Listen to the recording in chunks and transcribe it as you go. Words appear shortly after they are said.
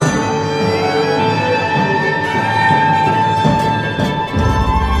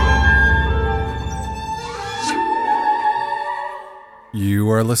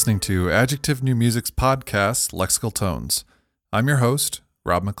are listening to Adjective New Music's podcast, Lexical Tones. I'm your host,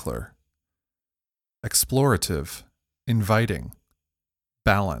 Rob McClure. Explorative, inviting,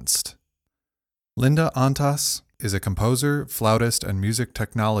 balanced. Linda Antas is a composer, flautist, and music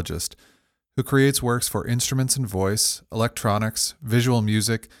technologist who creates works for instruments and voice, electronics, visual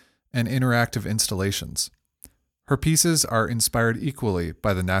music, and interactive installations. Her pieces are inspired equally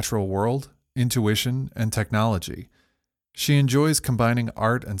by the natural world, intuition, and technology. She enjoys combining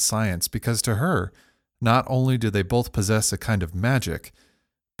art and science because to her, not only do they both possess a kind of magic,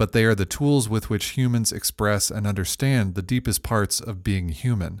 but they are the tools with which humans express and understand the deepest parts of being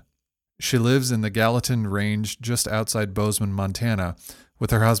human. She lives in the Gallatin Range just outside Bozeman, Montana,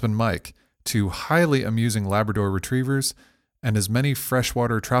 with her husband Mike, two highly amusing Labrador retrievers, and as many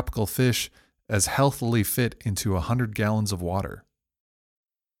freshwater tropical fish as healthily fit into 100 gallons of water.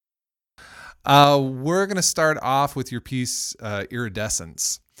 We're going to start off with your piece,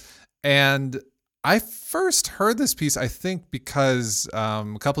 Iridescence. And I first heard this piece, I think, because a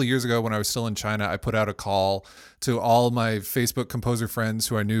couple of years ago when I was still in China, I put out a call to all my Facebook composer friends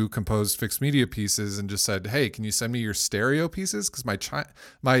who I knew composed fixed media pieces and just said, hey, can you send me your stereo pieces? Because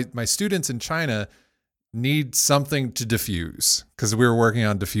my students in China need something to diffuse because we were working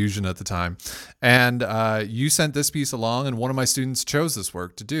on diffusion at the time. And you sent this piece along and one of my students chose this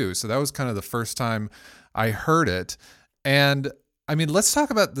work to do. So that was kind of the first time I heard it. And I mean, let's talk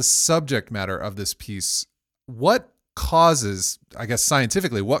about the subject matter of this piece. What causes, I guess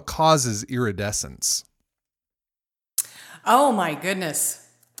scientifically, what causes iridescence? Oh my goodness.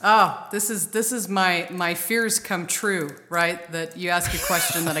 Oh, this is my fears come true, right? That you ask a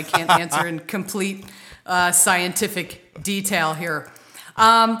question that I can't answer in complete scientific detail here.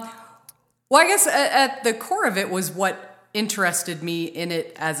 Well, I guess at the core of it was what interested me in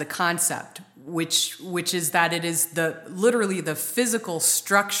it as a concept, which is that it is literally the physical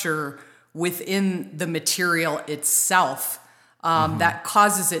structure within the material itself that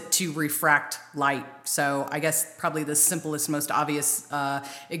causes it to refract light. So I guess probably the simplest, most obvious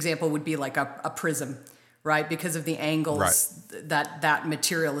example would be like a prism, right? Because of the angles that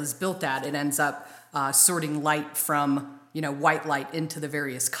material is built at, it ends up sorting light from, white light into the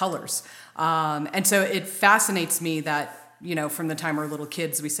various colors. And so it fascinates me that, from the time we're little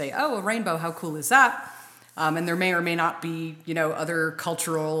kids, we say, oh, a rainbow, how cool is that? And there may or may not be, other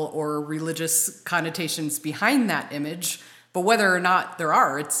cultural or religious connotations behind that image. But whether or not there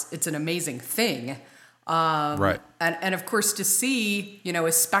are, it's an amazing thing. Right. And of course, to see,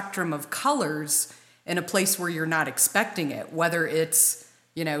 a spectrum of colors in a place where you're not expecting it, whether it's,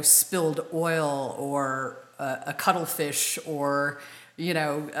 spilled oil or a cuttlefish or,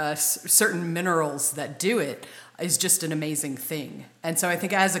 certain minerals that do it, is just an amazing thing. And so I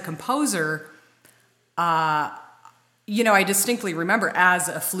think as a composer, I distinctly remember as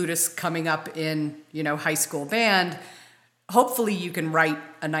a flutist coming up in, high school band, hopefully you can write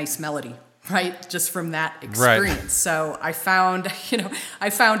a nice melody, right? Just from that experience. Right. So I found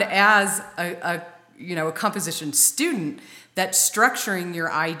as a composition student that structuring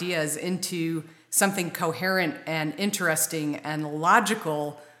your ideas into something coherent and interesting and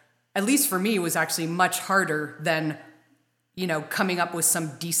logical, at least for me, was actually much harder than, coming up with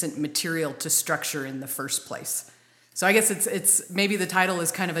some decent material to structure in the first place. So I guess it's maybe the title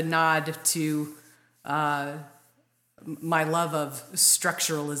is kind of a nod to my love of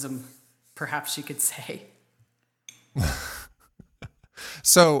structuralism, perhaps you could say.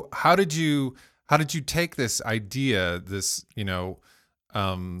 So how did you take this idea,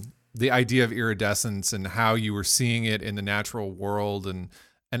 the idea of iridescence and how you were seeing it in the natural world, and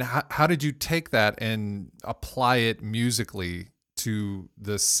how did you take that and apply it musically to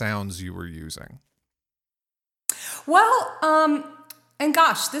the sounds you were using? Well, and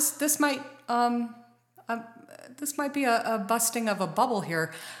gosh, this might be a busting of a bubble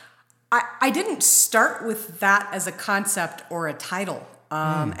here. I didn't start with that as a concept or a title.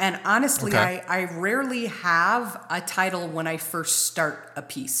 And honestly, okay. I rarely have a title when I first start a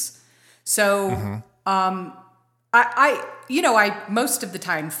piece. So I most of the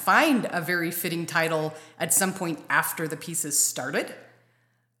time find a very fitting title at some point after the piece is started.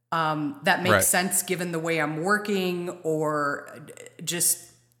 That makes sense given the way I'm working or just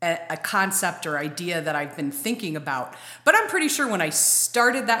a concept or idea that I've been thinking about. But I'm pretty sure when I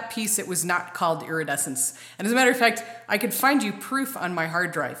started that piece, it was not called Iridescence. And as a matter of fact, I could find you proof on my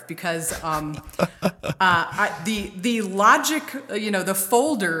hard drive because the Logic, the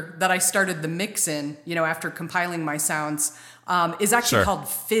folder that I started the mix in, after compiling my sounds, is actually called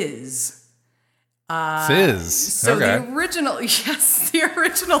Fizz. Fizz. So the original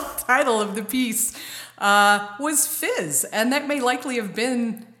title of the piece was Fizz. And that may likely have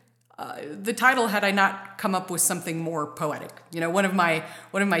been the title had I not come up with something more poetic. One of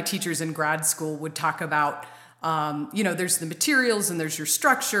my teachers in grad school would talk about, there's the materials and there's your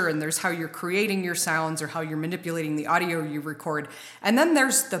structure and there's how you're creating your sounds or how you're manipulating the audio you record. And then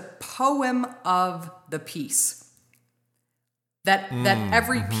there's the poem of the piece. That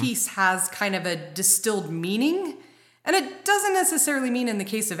every piece has kind of a distilled meaning. And it doesn't necessarily mean in the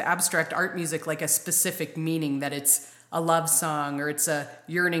case of abstract art music like a specific meaning that it's a love song or it's a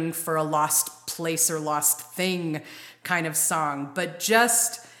yearning for a lost place or lost thing kind of song, but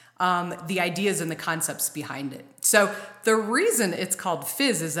just the ideas and the concepts behind it. So the reason it's called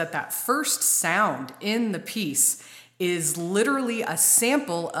Fizz is that first sound in the piece is literally a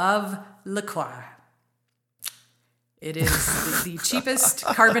sample of La Croix. It is the cheapest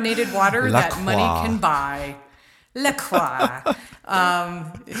carbonated water that money can buy. La Croix.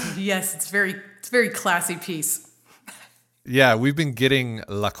 Yes, it's a very classy piece. Yeah, we've been getting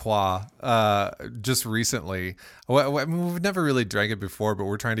La Croix just recently. I mean, we've never really drank it before, but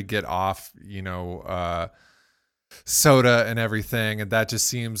we're trying to get off, soda and everything. And that just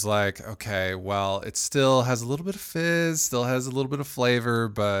seems like, okay, well, it still has a little bit of fizz, still has a little bit of flavor,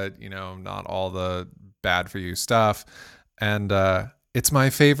 but, not all the bad for you stuff. And it's my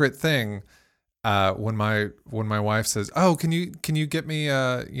favorite thing when my wife says, "Oh, can you get me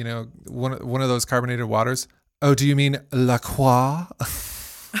one of those carbonated waters?" "Oh, do you mean La Croix?"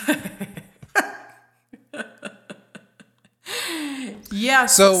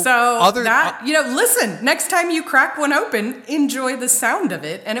 Yes. Listen, next time you crack one open, enjoy the sound of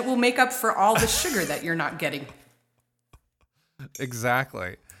it, and it will make up for all the sugar that you're not getting.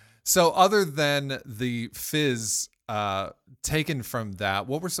 Exactly. So other than the fizz taken from that,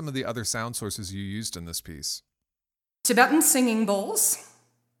 what were some of the other sound sources you used in this piece? Tibetan singing bowls,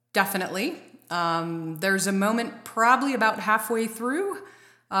 definitely. There's a moment probably about halfway through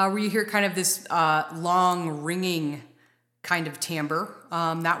where you hear kind of this long ringing kind of timbre.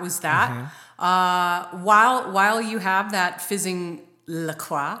 That was that. Mm-hmm. While you have that fizzing La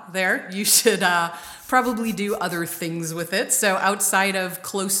Croix there, you should probably do other things with it. So outside of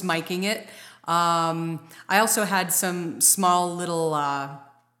close miking it, I also had some small little,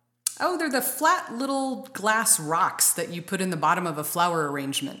 they're the flat little glass rocks that you put in the bottom of a flower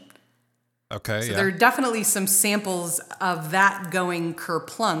arrangement. Okay, so there are definitely some samples of that going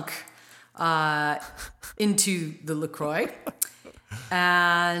kerplunk into the LaCroix.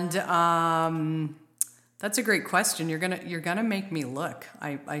 And that's a great question. You're gonna make me look.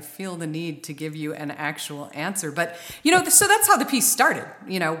 I feel the need to give you an actual answer. But so that's how the piece started.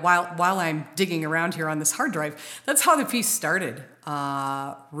 While I'm digging around here on this hard drive, that's how the piece started.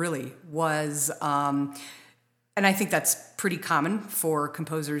 Really was. And I think that's pretty common for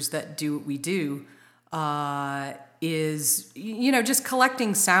composers that do what we do, is, just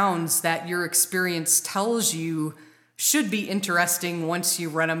collecting sounds that your experience tells you should be interesting once you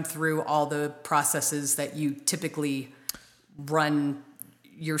run them through all the processes that you typically run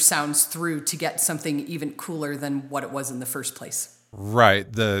your sounds through to get something even cooler than what it was in the first place. Right.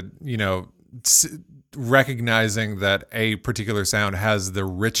 Recognizing that a particular sound has the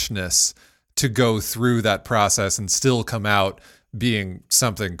richness to go through that process and still come out being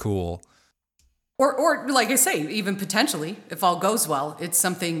something cool. Or like I say, even potentially, if all goes well, it's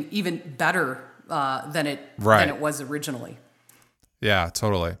something even better than it was originally. Yeah,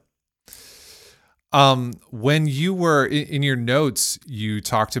 totally. When you were in your notes, you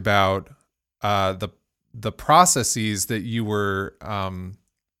talked about the processes that you were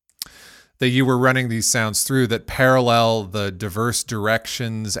running these sounds through that parallel the diverse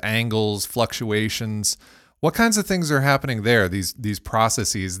directions, angles, fluctuations. What kinds of things are happening there? These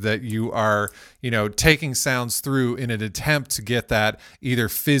processes that you are, taking sounds through in an attempt to get that either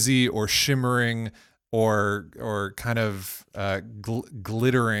fizzy or shimmering or kind of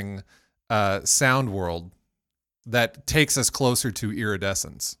glittering sound world that takes us closer to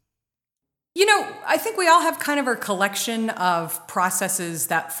iridescence. I think we all have kind of our collection of processes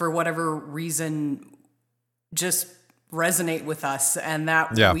that for whatever reason just resonate with us and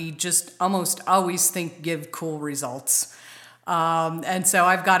that we just almost always think give cool results. And so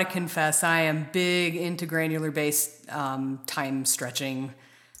I've got to confess, I am big into granular based time stretching.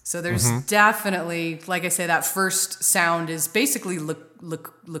 So there's definitely, like I say, that first sound is basically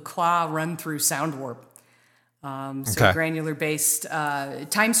Le Croix run through sound warp. So granular based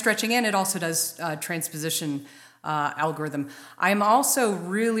time stretching, and it also does transposition algorithm. I'm also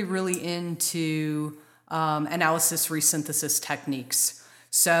really, really into analysis resynthesis techniques.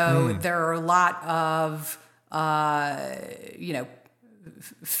 So there are a lot of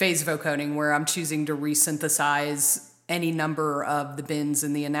phase vocoding, where I'm choosing to resynthesize any number of the bins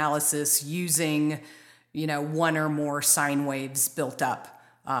in the analysis using, one or more sine waves built up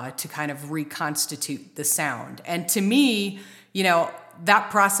to kind of reconstitute the sound. And to me, that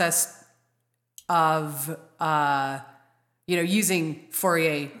process of using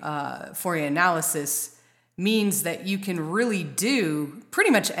Fourier analysis means that you can really do pretty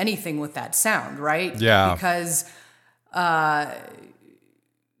much anything with that sound, right? Yeah. Because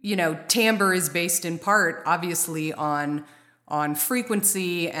timbre is based in part, obviously, on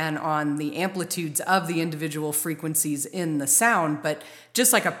frequency and on the amplitudes of the individual frequencies in the sound. But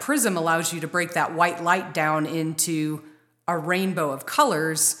just like a prism allows you to break that white light down into a rainbow of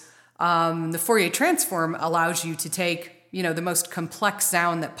colors, the Fourier transform allows you to take, the most complex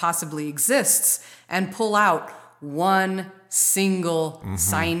sound that possibly exists and pull out one single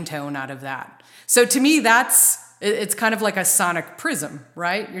sine tone out of that. So to me, it's kind of like a sonic prism,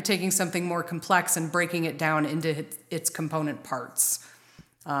 right? You're taking something more complex and breaking it down into its component parts.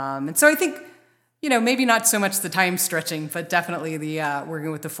 And so I think, maybe not so much the time stretching, but definitely the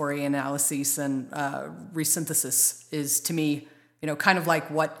working with the Fourier analysis and resynthesis is, to me, kind of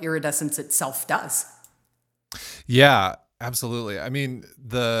like what iridescence itself does. Yeah, absolutely. I mean,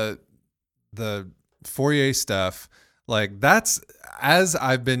 the Fourier stuff, like that's, as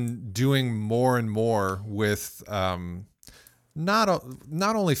I've been doing more and more with not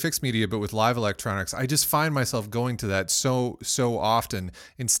only fixed media but with live electronics, I just find myself going to that so often,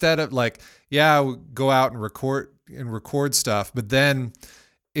 instead of go out and record stuff, but then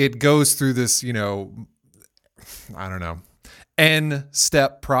it goes through this, I don't know, N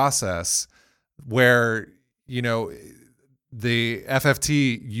step process where the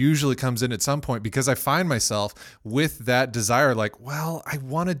FFT usually comes in at some point, because I find myself with that desire, like, well, I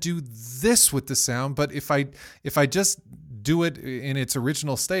want to do this with the sound, but if I just do it in its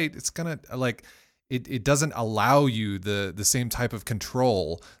original state, it's gonna it doesn't allow you the same type of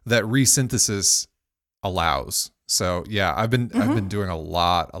control that resynthesis allows. So yeah, I've been doing a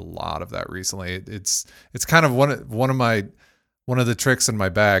lot of that recently. It's kind of one of the tricks in my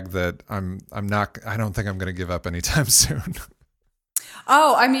bag that I don't think I'm going to give up anytime soon.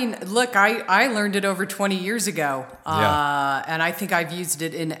 Oh, I mean, look, I learned it over 20 years ago. Yeah. And I think I've used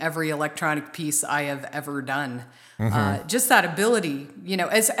it in every electronic piece I have ever done. Just that ability,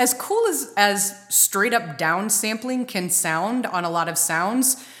 as cool as straight up down sampling can sound on a lot of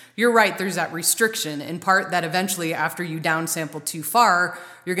sounds, you're right, there's that restriction, in part that eventually after you downsample too far,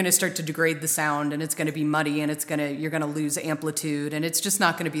 you're going to start to degrade the sound, and it's going to be muddy, and you're going to lose amplitude, and it's just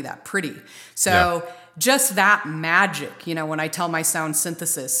not going to be that pretty. So just that magic, when I tell my sound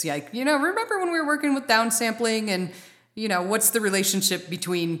synthesis, remember when we were working with downsampling, and what's the relationship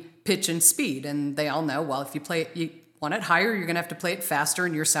between pitch and speed? And they all know, well, if you want it higher, you're going to have to play it faster,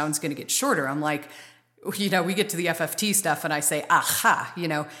 and your sound's going to get shorter. I'm like, we get to the FFT stuff and I say, aha,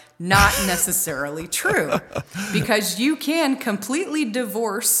 not necessarily true, because you can completely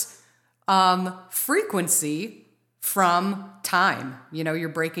divorce frequency from time.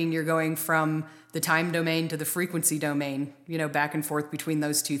 You're going from the time domain to the frequency domain, back and forth between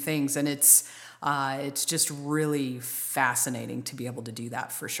those two things. And it's just really fascinating to be able to do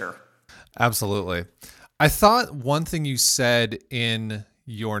that, for sure. Absolutely. I thought one thing you said in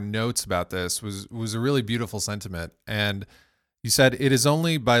your notes about this was a really beautiful sentiment. And you said, it is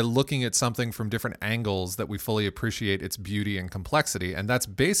only by looking at something from different angles that we fully appreciate its beauty and complexity. And that's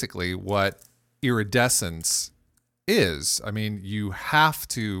basically what iridescence is. I mean, you have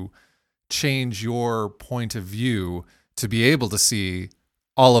to change your point of view to be able to see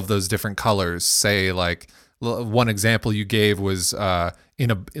all of those different colors. Say, like, one example you gave was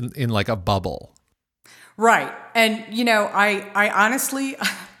in like a bubble. Right. And, I honestly,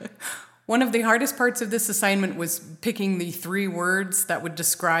 one of the hardest parts of this assignment was picking the 3 words that would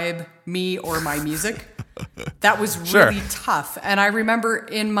describe me or my music. That was really tough. And I remember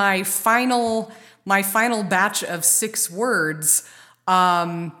in my final batch of 6 words,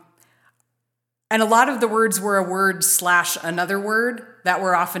 and a lot of the words were a word / another word that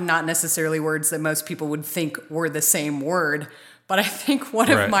were often not necessarily words that most people would think were the same word. But I think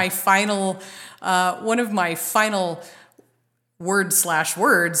one of my final word /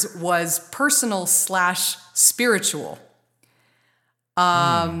 words was personal / spiritual.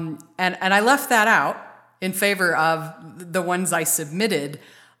 And I left that out in favor of the ones I submitted,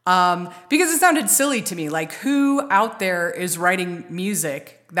 because it sounded silly to me. Like, who out there is writing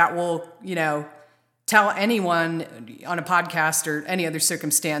music that will, tell anyone on a podcast or any other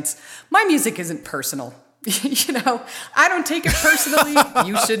circumstance, my music isn't personal. I don't take it personally.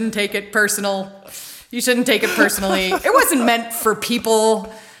 You shouldn't take it personal. You shouldn't take it personally. It wasn't meant for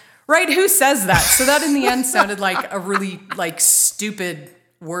people, right? Who says that? So that in the end sounded like a really like stupid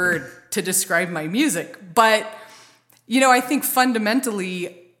word to describe my music. But, I think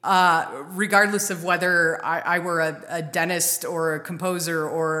fundamentally, regardless of whether I were a dentist or a composer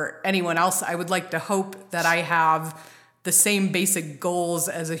or anyone else, I would like to hope that I have the same basic goals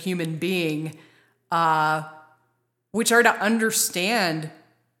as a human being, which are to understand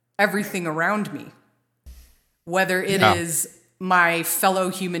everything around me. Whether it is my fellow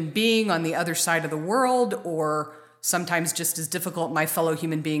human being on the other side of the world, or sometimes just as difficult, my fellow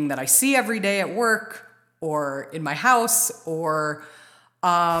human being that I see every day at work or in my house, or,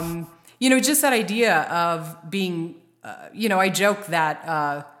 just that idea of being, I joke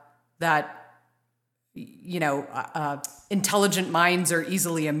that, intelligent minds are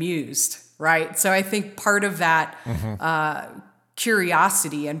easily amused, right? So I think part of that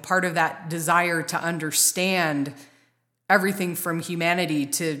curiosity and part of that desire to understand everything from humanity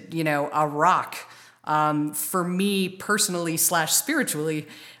to, a rock, for me personally / spiritually,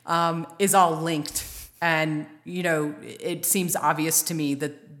 is all linked. And, it seems obvious to me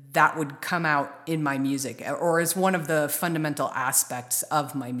that would come out in my music, or as one of the fundamental aspects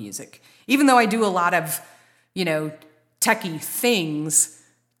of my music. Even though I do a lot of, techie things,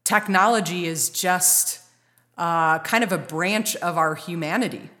 technology is just kind of a branch of our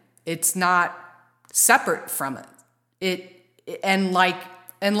humanity. It's not separate from it. And like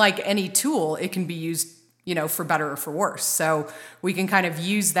any tool, it can be used, for better or for worse. So we can kind of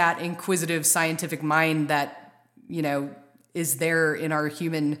use that inquisitive scientific mind that, is there in our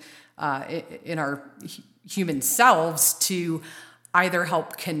human selves to either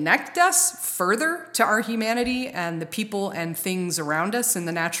help connect us further to our humanity and the people and things around us in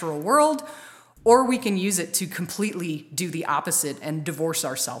the natural world, or we can use it to completely do the opposite and divorce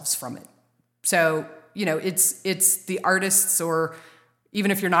ourselves from it. So, it's the artist's, or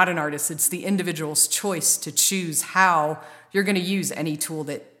even if you're not an artist, it's the individual's choice to choose how you're going to use any tool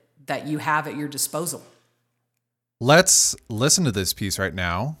that you have at your disposal. Let's listen to this piece right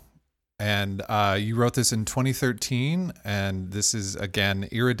now. And you wrote this in 2013, and this is, again,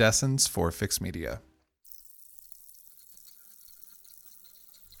 Iridescence for Fixed Media.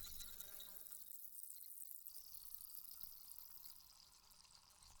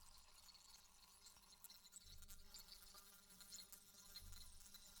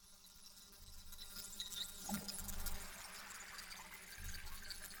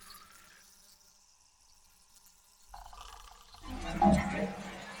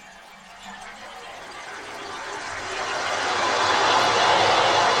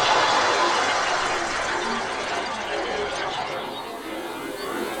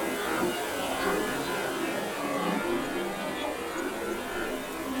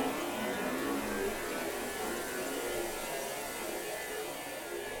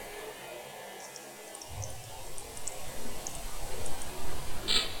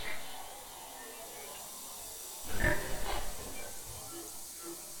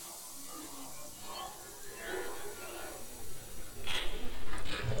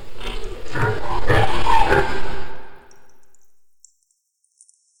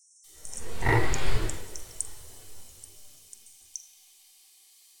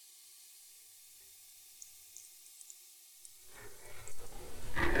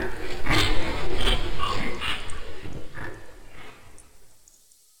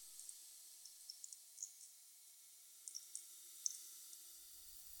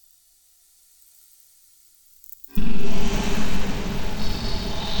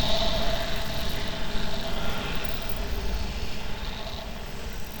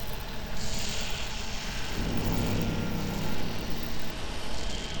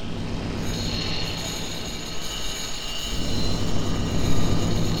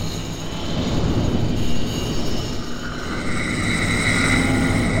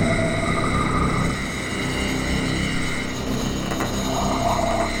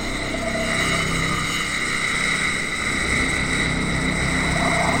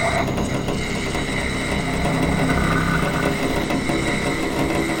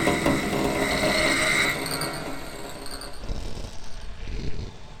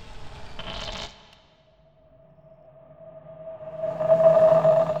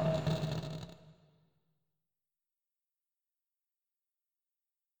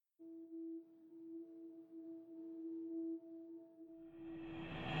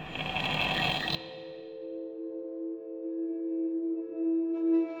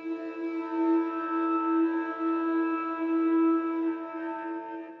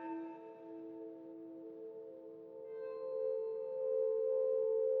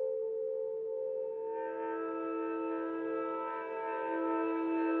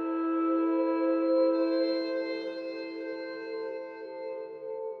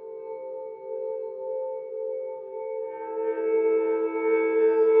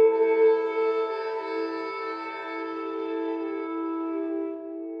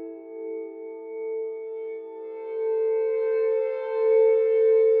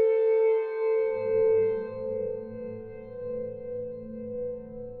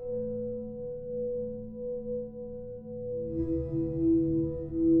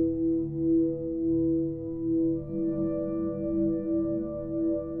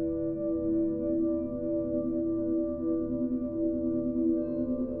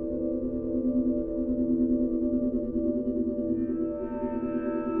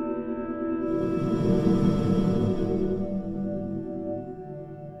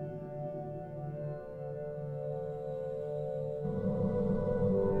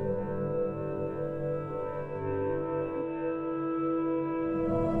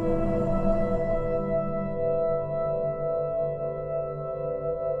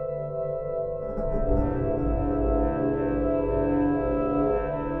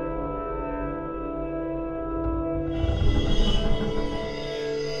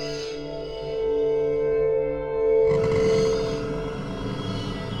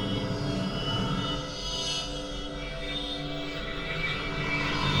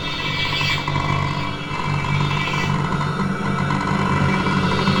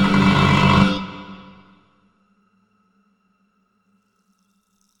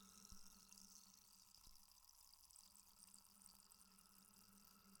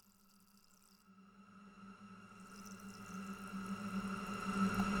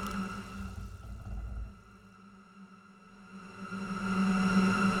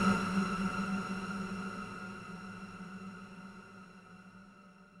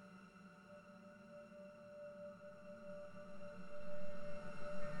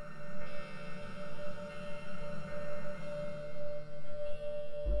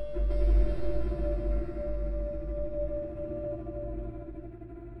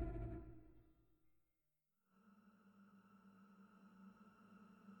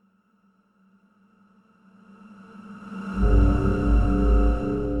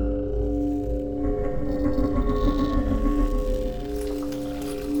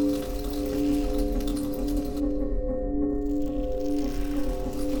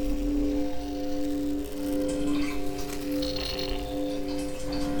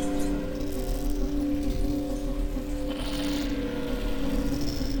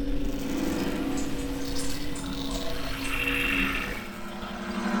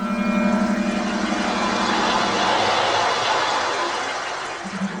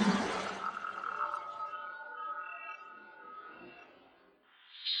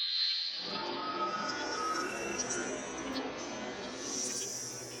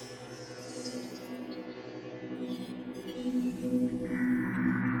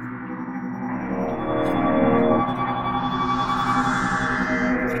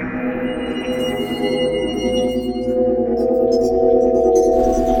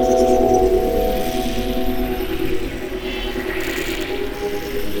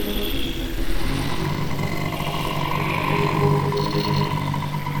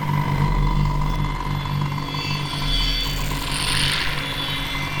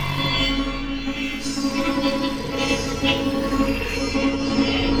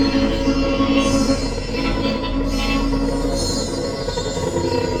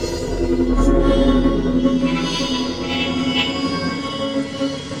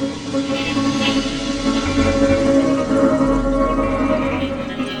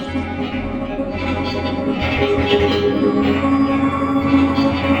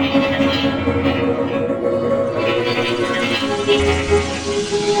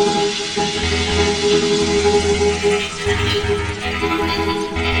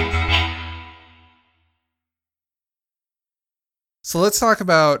 So let's talk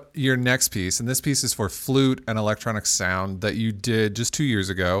about your next piece. And this piece is for flute and electronic sound that you did just 2 years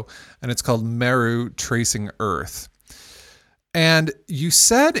ago. And it's called Meru Tracing Earth. And you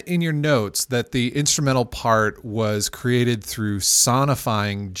said in your notes that the instrumental part was created through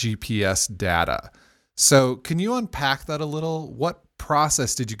sonifying GPS data. So can you unpack that a little? What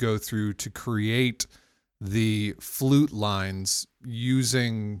process did you go through to create the flute lines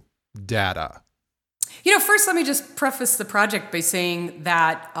using data? First, let me just preface the project by saying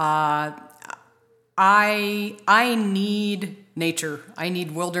that I need nature. I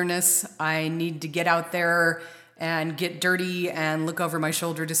need wilderness. I need to get out there and get dirty and look over my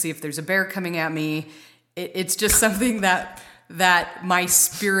shoulder to see if there's a bear coming at me. It's just something that my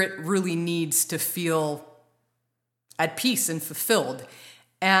spirit really needs to feel at peace and fulfilled.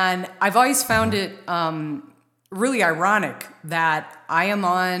 And I've always found it really ironic that I am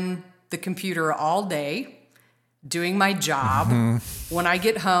on the computer all day doing my job. Mm-hmm. When I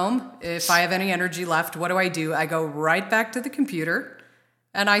get home, if I have any energy left, what do? I go right back to the computer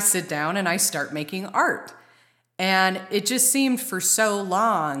and I sit down and I start making art. And it just seemed for so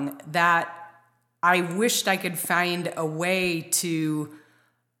long that I wished I could find a way to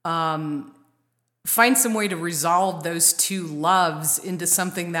find some way to resolve those two loves into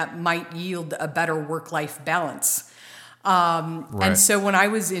something that might yield a better work-life balance. Right. And so when I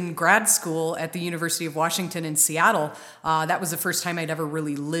was in grad school at the University of Washington in Seattle, that was the first time I'd ever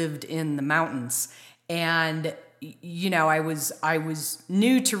really lived in the mountains. And I was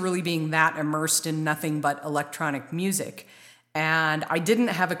new to really being that immersed in nothing but electronic music. And I didn't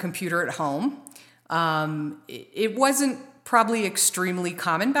have a computer at home. It wasn't probably extremely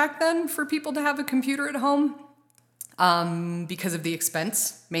common back then for people to have a computer at home because of the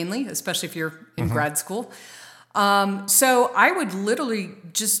expense, mainly, especially if you're in grad school. So I would literally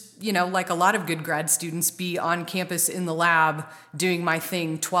just, like a lot of good grad students, be on campus in the lab doing my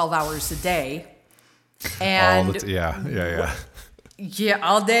thing 12 hours a day. And yeah,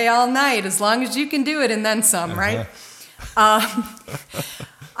 all day, all night, as long as you can do it and then some, right?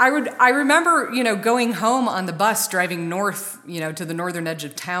 I remember, going home on the bus, driving north, to the northern edge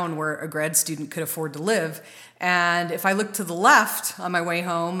of town where a grad student could afford to live. And if I looked to the left on my way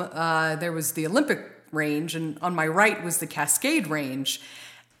home, there was the Olympic range, and on my right was the Cascade range.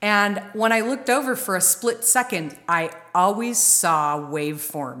 And when I looked over for a split second, I always saw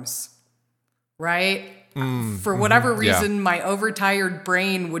waveforms, right? For whatever reason, my overtired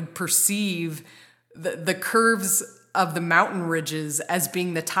brain would perceive the curves of the mountain ridges as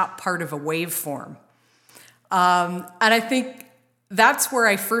being the top part of a waveform. And I think that's where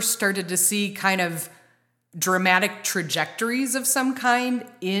I first started to see kind of dramatic trajectories of some kind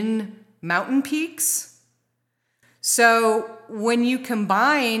in mountain peaks. So when you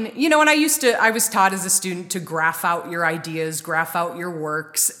combine, and I was taught as a student to graph out your ideas, graph out your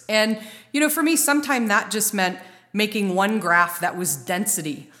works. And, for me, sometimes that just meant making one graph that was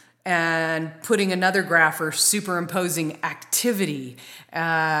density and putting another graph or superimposing activity,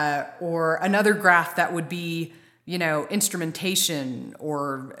 or another graph that would be, instrumentation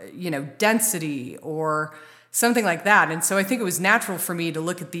or, density or something like that. And so I think it was natural for me to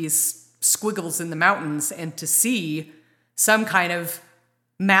look at these squiggles in the mountains and to see some kind of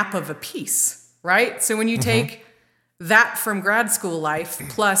map of a piece, right? So when you take that from grad school life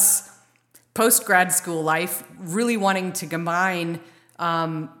plus post-grad school life, really wanting to combine,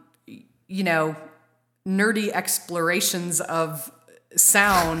 nerdy explorations of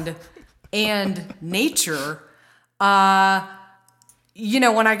sound and nature,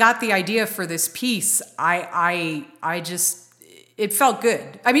 when I got the idea for this piece, I just, it felt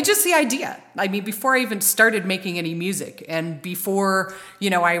good. I mean, just the idea. I mean, before I even started making any music and before,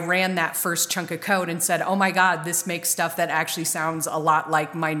 I ran that first chunk of code and said, oh my God, this makes stuff that actually sounds a lot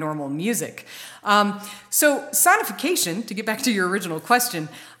like my normal music. So sonification, to get back to your original question,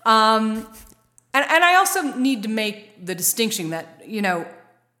 and I also need to make the distinction that,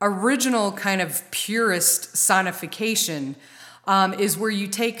 original kind of purist sonification is where you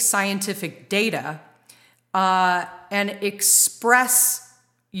take scientific data and express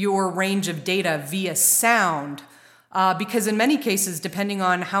your range of data via sound, because in many cases, depending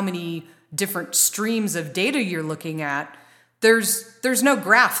on how many different streams of data you're looking at, there's no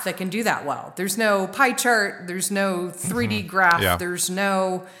graph that can do that well. There's no pie chart. There's no 3D graph. Yeah. There's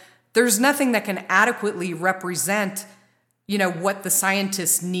nothing that can adequately represent, what the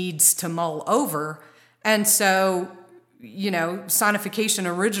scientist needs to mull over. And so, sonification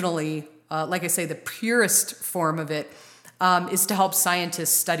originally, like I say, the purest form of it, is to help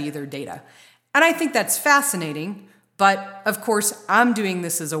scientists study their data. And I think that's fascinating, but of course, I'm doing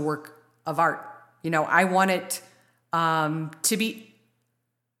this as a work of art. I want it to be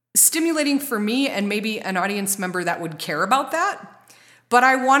stimulating for me and maybe an audience member that would care about that. But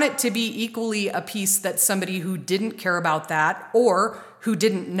I want it to be equally a piece that somebody who didn't care about that or who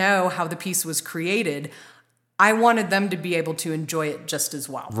didn't know how the piece was created, I wanted them to be able to enjoy it just as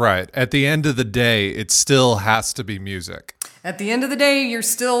well. Right. At the end of the day, it still has to be music. At the end of the day, you're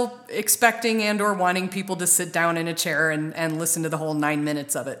still expecting and or wanting people to sit down in a chair and listen to the whole 9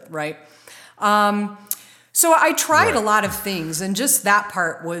 minutes of it, right? So I tried a lot of things, and just that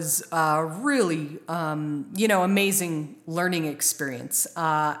part was really, amazing learning experience.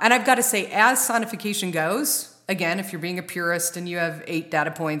 And I've got to say, as sonification goes, again, if you're being a purist and you have 8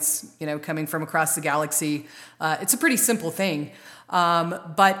 data points, coming from across the galaxy, it's a pretty simple thing.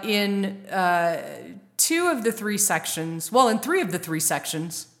 But in 2 of the 3 sections, in 3 of the 3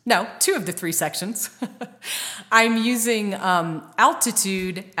 sections, no, 2 of the 3 sections, I'm using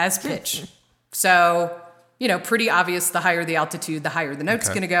altitude as pitch. So, pretty obvious, the higher the altitude, the higher the note's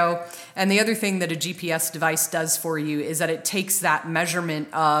going to go. And the other thing that a GPS device does for you is that it takes that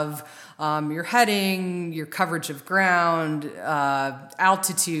measurement of your heading, your coverage of ground,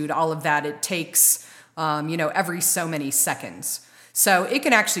 altitude, all of that. It takes, every so many seconds. So it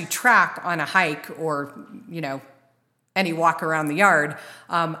can actually track on a hike or, any walk around the yard,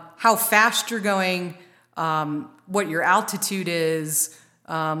 how fast you're going, what your altitude is,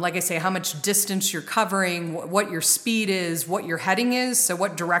 like I say, how much distance you're covering, what your speed is, what your heading is, so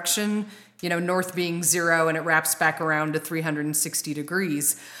what direction, north being 0 and it wraps back around to 360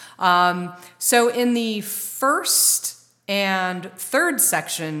 degrees. So in the first and third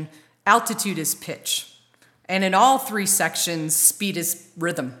section, altitude is pitch. And in all 3 sections, speed is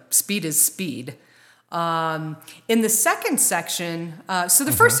rhythm, speed is speed. In the second section, so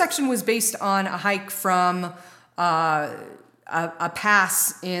the first section was based on a hike from a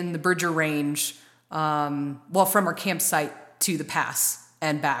pass in the Bridger Range, from our campsite to the pass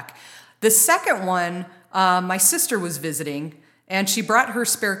and back. The second one, my sister was visiting, and she brought her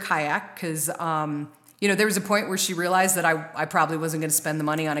spare kayak because, there was a point where she realized that I probably wasn't going to spend the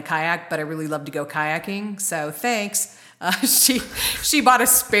money on a kayak, but I really love to go kayaking, so thanks. She bought a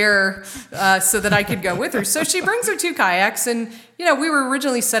spare so that I could go with her. So she brings her 2 kayaks, and we were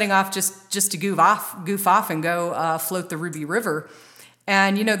originally setting off just to goof off and go float the Ruby River.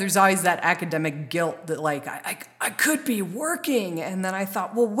 And there's always that academic guilt that I could be working, and then I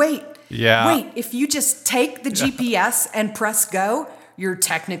thought, well, wait, if you just take the GPS and press go, you're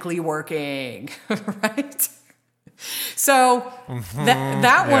technically working, right? So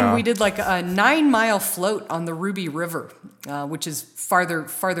that one, we did like a 9-mile float on the Ruby River, which is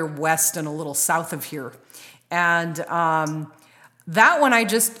farther west and a little south of here. And that one,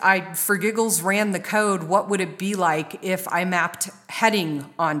 I for giggles ran the code. What would it be like if I mapped heading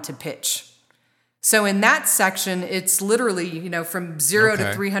onto pitch? So in that section, it's literally, from 0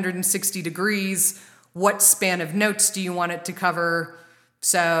 to 360 degrees. What span of notes do you want it to cover?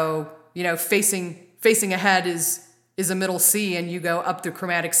 So, facing ahead is a middle C, and you go up the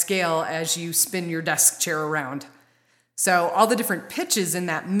chromatic scale as you spin your desk chair around. So all the different pitches in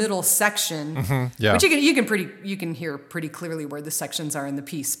that middle section, which you can hear pretty clearly where the sections are in the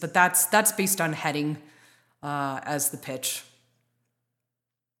piece, but that's based on heading as the pitch.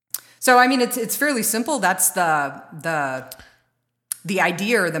 So it's fairly simple. That's the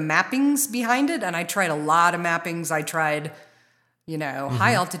idea or the mappings behind it, and I tried a lot of mappings. I tried.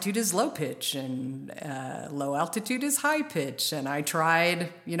 High altitude is low pitch and low altitude is high pitch. And I tried,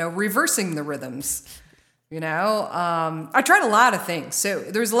 reversing the rhythms, I tried a lot of things. So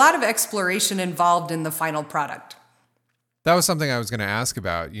there's a lot of exploration involved in the final product. That was something I was going to ask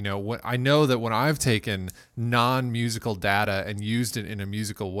about. I know that when I've taken non-musical data and used it in a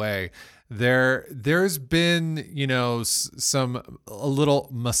musical way, there's been, a little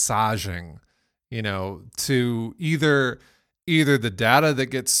massaging, to either the data that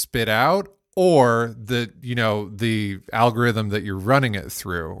gets spit out or the algorithm that you're running it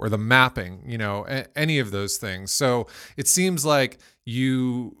through or the mapping, any of those things. So it seems like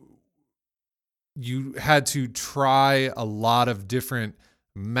you had to try a lot of different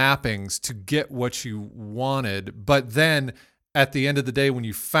mappings to get what you wanted. But then at the end of the day, when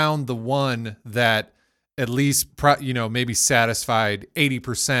you found the one that at least, maybe satisfied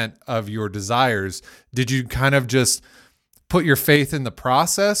 80% of your desires, did you kind of just put your faith in the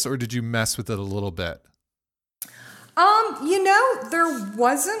process, or did you mess with it a little bit? There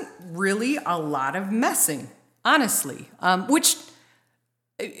wasn't really a lot of messing, honestly. Which,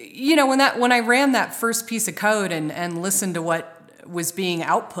 when I ran that first piece of code and listened to what was being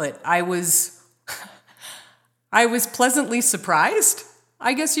output, I was pleasantly surprised,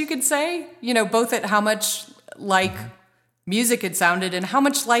 I guess you could say. Both at how much like music it sounded and how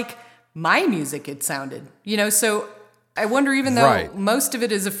much like my music it sounded. So I wonder, even though most of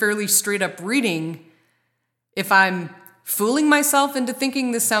it is a fairly straight up reading, if I'm fooling myself into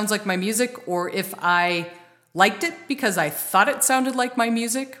thinking this sounds like my music, or if I liked it because I thought it sounded like my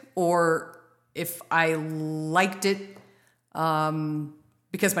music, or if I liked it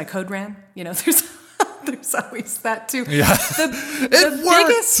because my code ran. There's always that too. Yeah.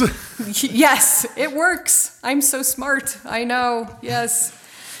 The biggest, yes, it works. I'm so smart. I know. Yes.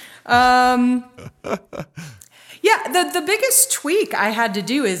 Yeah, the biggest tweak I had to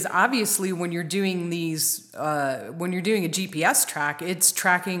do is, obviously, when you're doing these, when you're doing a GPS track, it's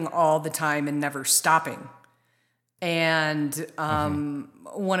tracking all the time and never stopping. And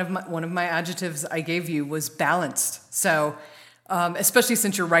one of my adjectives I gave you was balanced. So, especially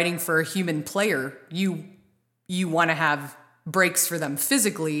since you're writing for a human player, you want to have breaks for them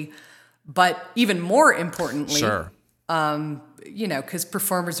physically, but even more importantly, sure. Because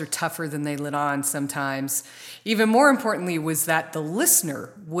performers are tougher than they let on sometimes. Even more importantly was that the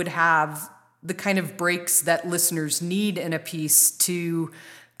listener would have the kind of breaks that listeners need in a piece to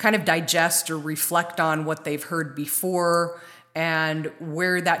kind of digest or reflect on what they've heard before and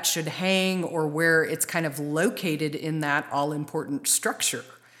where that should hang or where it's kind of located in that all-important structure,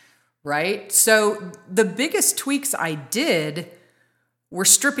 right? So the biggest tweaks I did were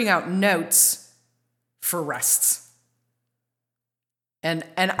stripping out notes for rests. And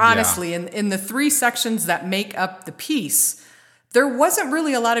honestly, in the 3 sections that make up the piece, there wasn't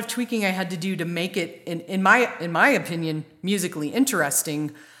really a lot of tweaking I had to do to make it, in my opinion, musically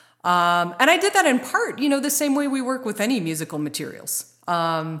interesting. And I did that in part, the same way we work with any musical materials.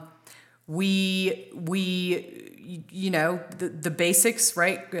 We the basics,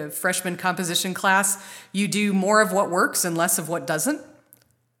 right? Freshman composition class, you do more of what works and less of what doesn't.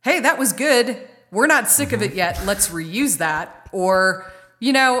 Hey, that was good. We're not sick of it yet. Let's reuse that. Or,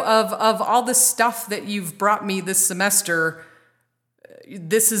 of all the stuff that you've brought me this semester,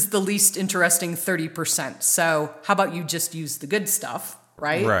 this is the least interesting 30%. So how about you just use the good stuff,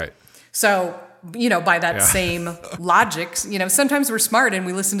 right? Right. So, by that same logic, sometimes we're smart and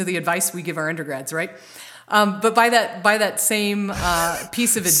we listen to the advice we give our undergrads, right? But by that same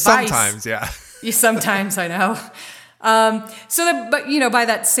piece of advice, sometimes, yeah. Sometimes, I know. By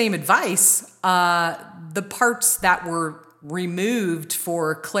that same advice, the parts that were removed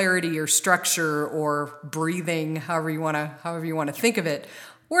for clarity or structure or breathing, however you want to think of it,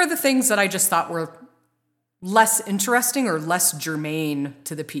 were the things that I just thought were less interesting or less germane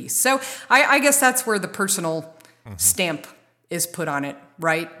to the piece. So I guess that's where the personal stamp is put on it,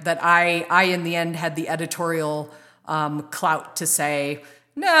 right? That I in the end had the editorial clout to say,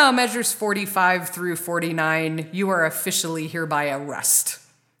 no, measures 45 through 49, you are officially hereby a rest.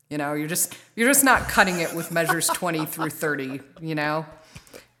 You're just not cutting it with measures 20 through 30,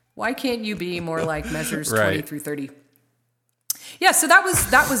 Why can't you be more like measures 20 through 30? Yeah, so that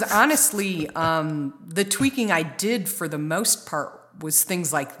was honestly the tweaking I did for the most part was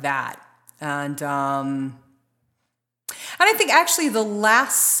things like that. And I think actually the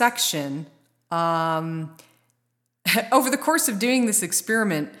last section, over the course of doing this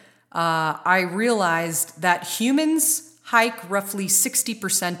experiment, I realized that humans hike roughly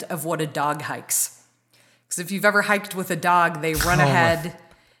 60% of what a dog hikes. Because if you've ever hiked with a dog, they run ahead,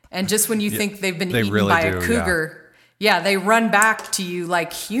 and just when you think they've been eaten really by a cougar, they run back to you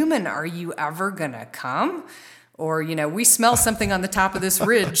like, human, are you ever gonna come? Or, we smell something on the top of this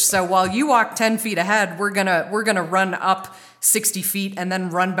ridge, so while you walk 10 feet ahead, we're gonna run up 60 feet and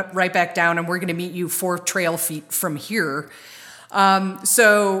then run right back down, and we're gonna meet you 4 trail feet from here.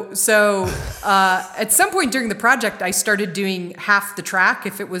 So at some point during the project, I started doing half the track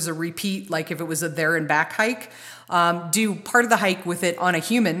if it was a repeat, like if it was a there and back hike, do part of the hike with it on a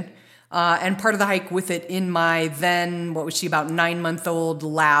human, and part of the hike with it in my then, what was she, about 9-month-old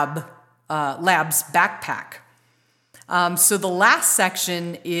lab's backpack. So the last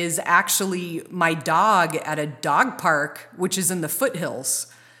section is actually my dog at a dog park, which is in the foothills.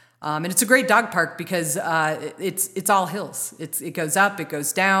 And it's a great dog park because it's all hills. It goes up, it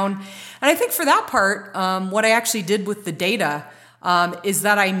goes down. And I think for that part, what I actually did with the data is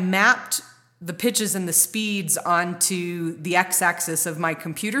that I mapped the pitches and the speeds onto the x-axis of my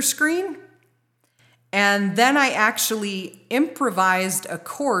computer screen. And then I actually improvised a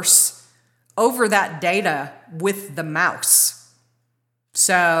course over that data with the mouse.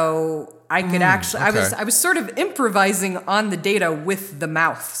 So I could actually, okay. I was sort of improvising on the data with the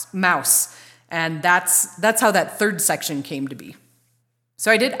mouse, and that's how that third section came to be. So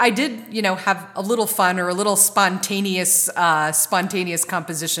I did, have a little fun or a little spontaneous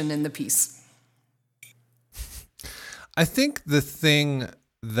composition in the piece. I think the thing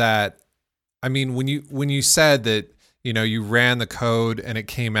that, I mean, when you said that, you ran the code and it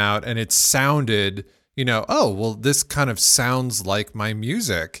came out and it sounded, oh, well, this kind of sounds like my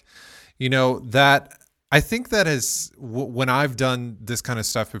music, that I think that is when I've done this kind of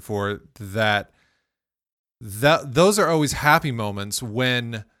stuff before, that those are always happy moments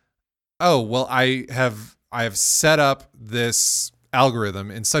when, oh, well, I have set up this algorithm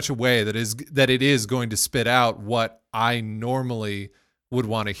in such a way that it is going to spit out what I normally would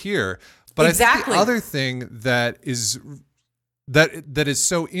want to hear. But Exactly. I think the other thing that is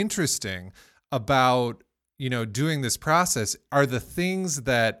so interesting about, doing this process are the things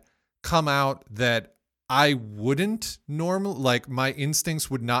that come out that I wouldn't normally, like my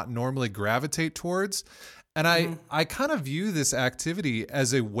instincts would not normally gravitate towards. And I kind of view this activity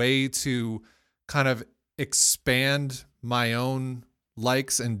as a way to kind of expand my own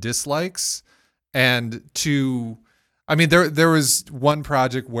likes and dislikes, and there was one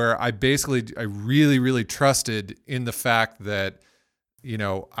project where I really, really trusted in the fact that,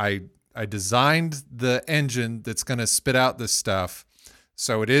 I designed the engine that's going to spit out this stuff.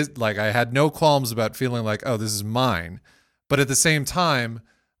 So it is like, I had no qualms about feeling like, oh, this is mine. But at the same time,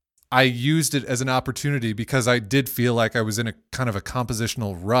 I used it as an opportunity because I did feel like I was in a kind of a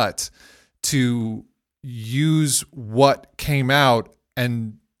compositional rut to use what came out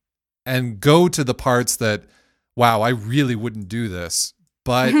and go to the parts that, wow, I really wouldn't do this,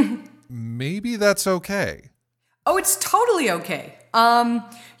 but maybe that's okay. Oh, it's totally okay.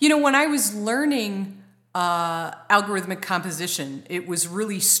 When I was learning algorithmic composition, it was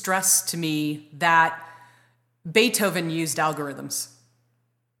really stressed to me that Beethoven used algorithms.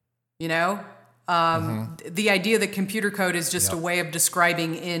 The idea that computer code is just a way of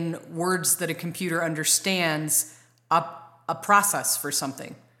describing in words that a computer understands a process for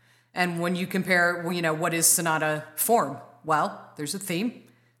something. And when you compare, what is sonata form? Well, there's a theme.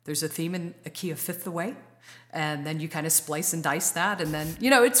 There's a theme in a key of fifth away. And then you kind of splice and dice that. And then,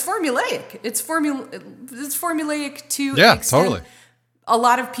 it's formulaic. It's formulaic to yeah, an extent totally. A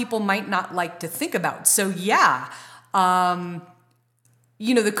lot of people might not like to think about. So yeah, the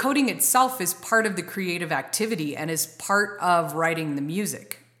coding itself is part of the creative activity and is part of writing the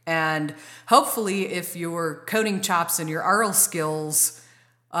music. And hopefully if your coding chops and your aural skills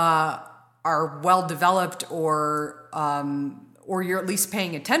are well developed, or you're at least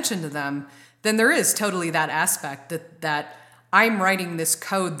paying attention to them, then there is totally that aspect that I'm writing this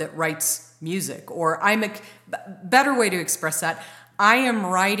code that writes music, or better way to express that, I am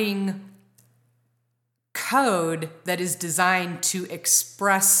writing code that is designed to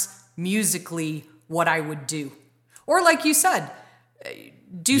express musically what I would do. Or like you said,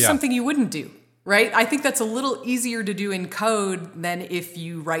 do something you wouldn't do, right? I think that's a little easier to do in code than if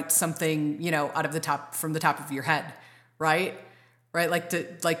you write something, from the top of your head, right? Right? Like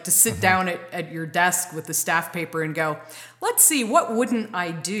to sit down at your desk with the staff paper and go, let's see, what wouldn't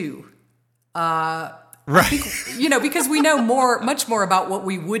I do? Right. Think, because we know much more about what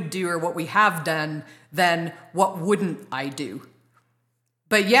we would do or what we have done than what wouldn't I do.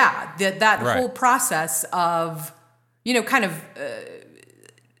 But yeah, that right. whole process of, kind of,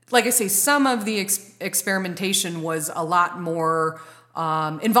 like I say, some of the experimentation was a lot more,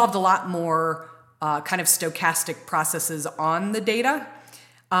 involved a lot more kind of stochastic processes on the data.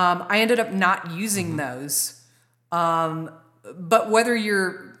 I ended up not using those. But whether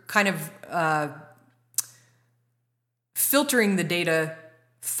you're kind of filtering the data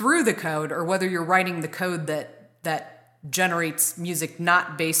through the code, or whether you're writing the code that generates music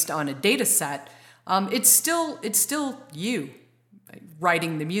not based on a data set, it's still you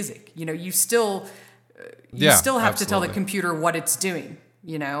writing the music. You still have to tell the computer what it's doing.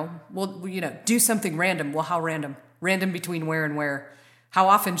 Do something random. Well, how random? Random between where and where? How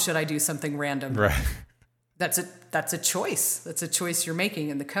often should I do something random? Right. That's a choice. That's a choice you're making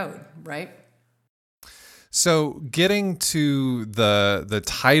in the code, right? So getting to the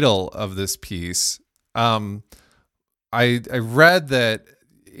title of this piece, I read that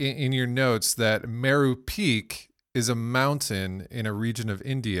in your notes that Meru Peak is a mountain in a region of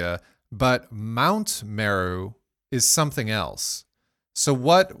India, but Mount Meru is something else. So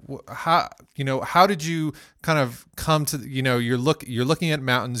how did you kind of come to, you're looking at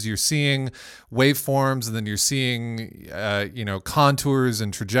mountains, you're seeing waveforms, and then you're seeing, contours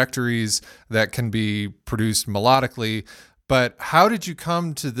and trajectories that can be produced melodically. But how did you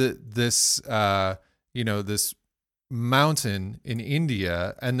come to this mountain in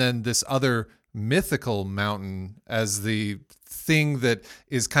India, and then this other mythical mountain as the thing that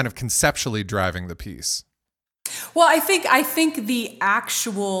is kind of conceptually driving the piece? Well, I think the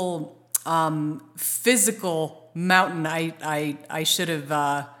actual physical mountain. I should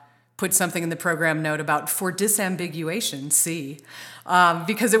have put something in the program note about for disambiguation, see,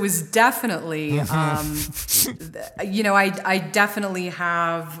 because it was definitely, I definitely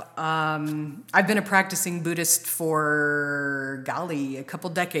have, I've been a practicing Buddhist for, golly, a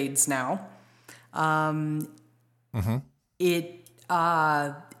couple decades now. It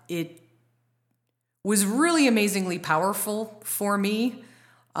was really amazingly powerful for me.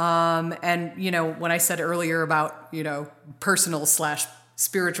 And, when I said earlier about, personal /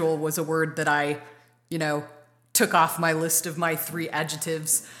 spiritual was a word that I, took off my list of my 3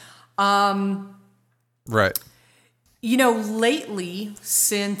 adjectives. Right. Lately,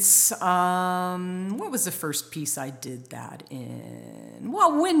 since, what was the first piece I did that in?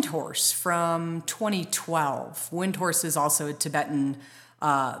 Well, Windhorse from 2012. Windhorse is also a Tibetan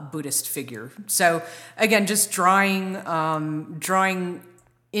Buddhist figure. So again, just drawing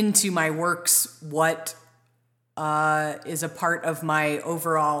into my works what is a part of my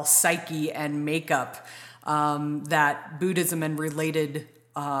overall psyche and makeup that Buddhism and related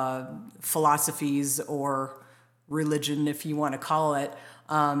philosophies or religion, if you want to call it,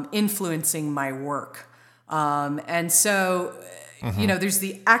 influencing my work. And so, there's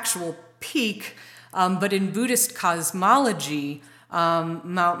the actual peak, but in Buddhist cosmology,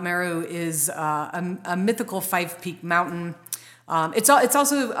 Mount Meru is a mythical 5-peak mountain. It's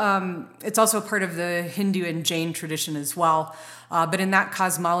also a part of the Hindu and Jain tradition as well. But in that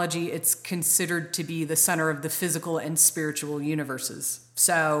cosmology, it's considered to be the center of the physical and spiritual universes.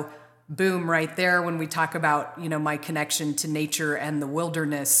 So, boom, right there when we talk about, my connection to nature and the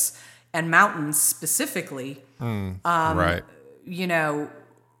wilderness and mountains specifically. Right.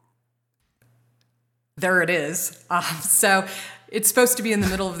 There it is. So it's supposed to be in the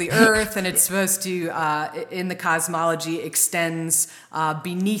middle of the earth, and it's supposed to, in the cosmology, extends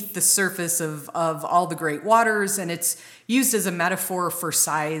beneath the surface of all the great waters, and it's used as a metaphor for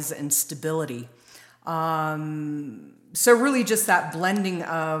size and stability. So really just that blending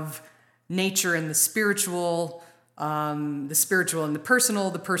of nature and the spiritual and the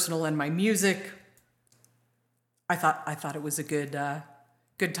personal and my music. I thought it was a good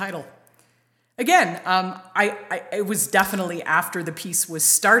title. Again, it was definitely after the piece was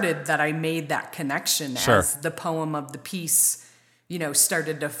started that I made that connection as the poem of the piece,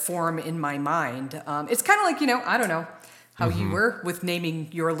 started to form in my mind. It's kind of like, I don't know how you were with naming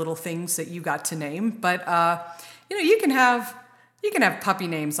your little things that you got to name, but you can have puppy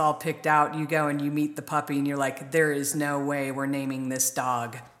names all picked out. You go and you meet the puppy and you're like, there is no way we're naming this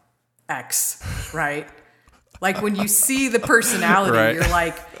dog X, right? Like when you see the personality, right. You're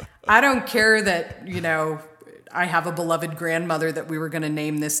like, I don't care that, I have a beloved grandmother that we were going to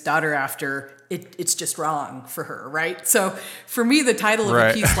name this daughter after. It's just wrong for her, right? So for me, the title of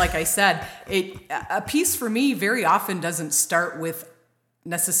a piece, like I said, a piece for me very often doesn't start with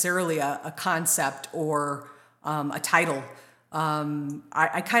necessarily a concept or a title.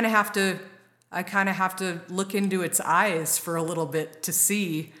 I kind of have to look into its eyes for a little bit to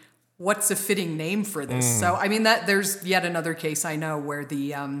see what's a fitting name for this. So I mean that there's yet another case I know where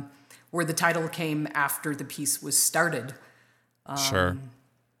the title came after the piece was started. Sure.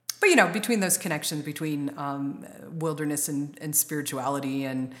 But between those connections between wilderness and spirituality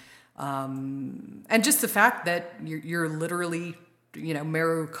and just the fact that you're literally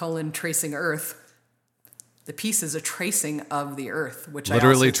Meru : tracing Earth. The piece is a tracing of the earth, which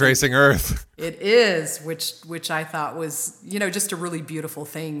literally tracing Earth. It is, which I thought was, just a really beautiful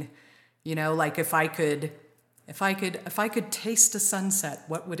thing. Like if I could taste a sunset,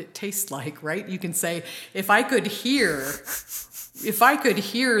 what would it taste like, right? You can say, if I could hear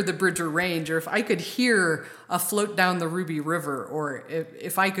the Bridger Range, or if I could hear a float down the Ruby River, or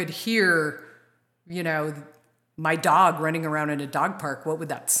if I could hear, my dog running around in a dog park, what would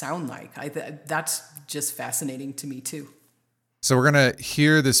that sound like? That's just fascinating to me too. So we're going to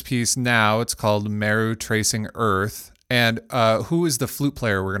hear this piece now. It's called Meru Tracing Earth. And who is the flute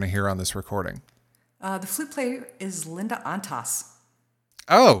player we're going to hear on this recording? The flute player is Linda Antas.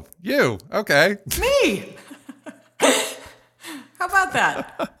 Oh, you. Okay. Me. How about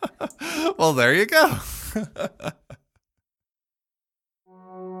that? Well, there you go.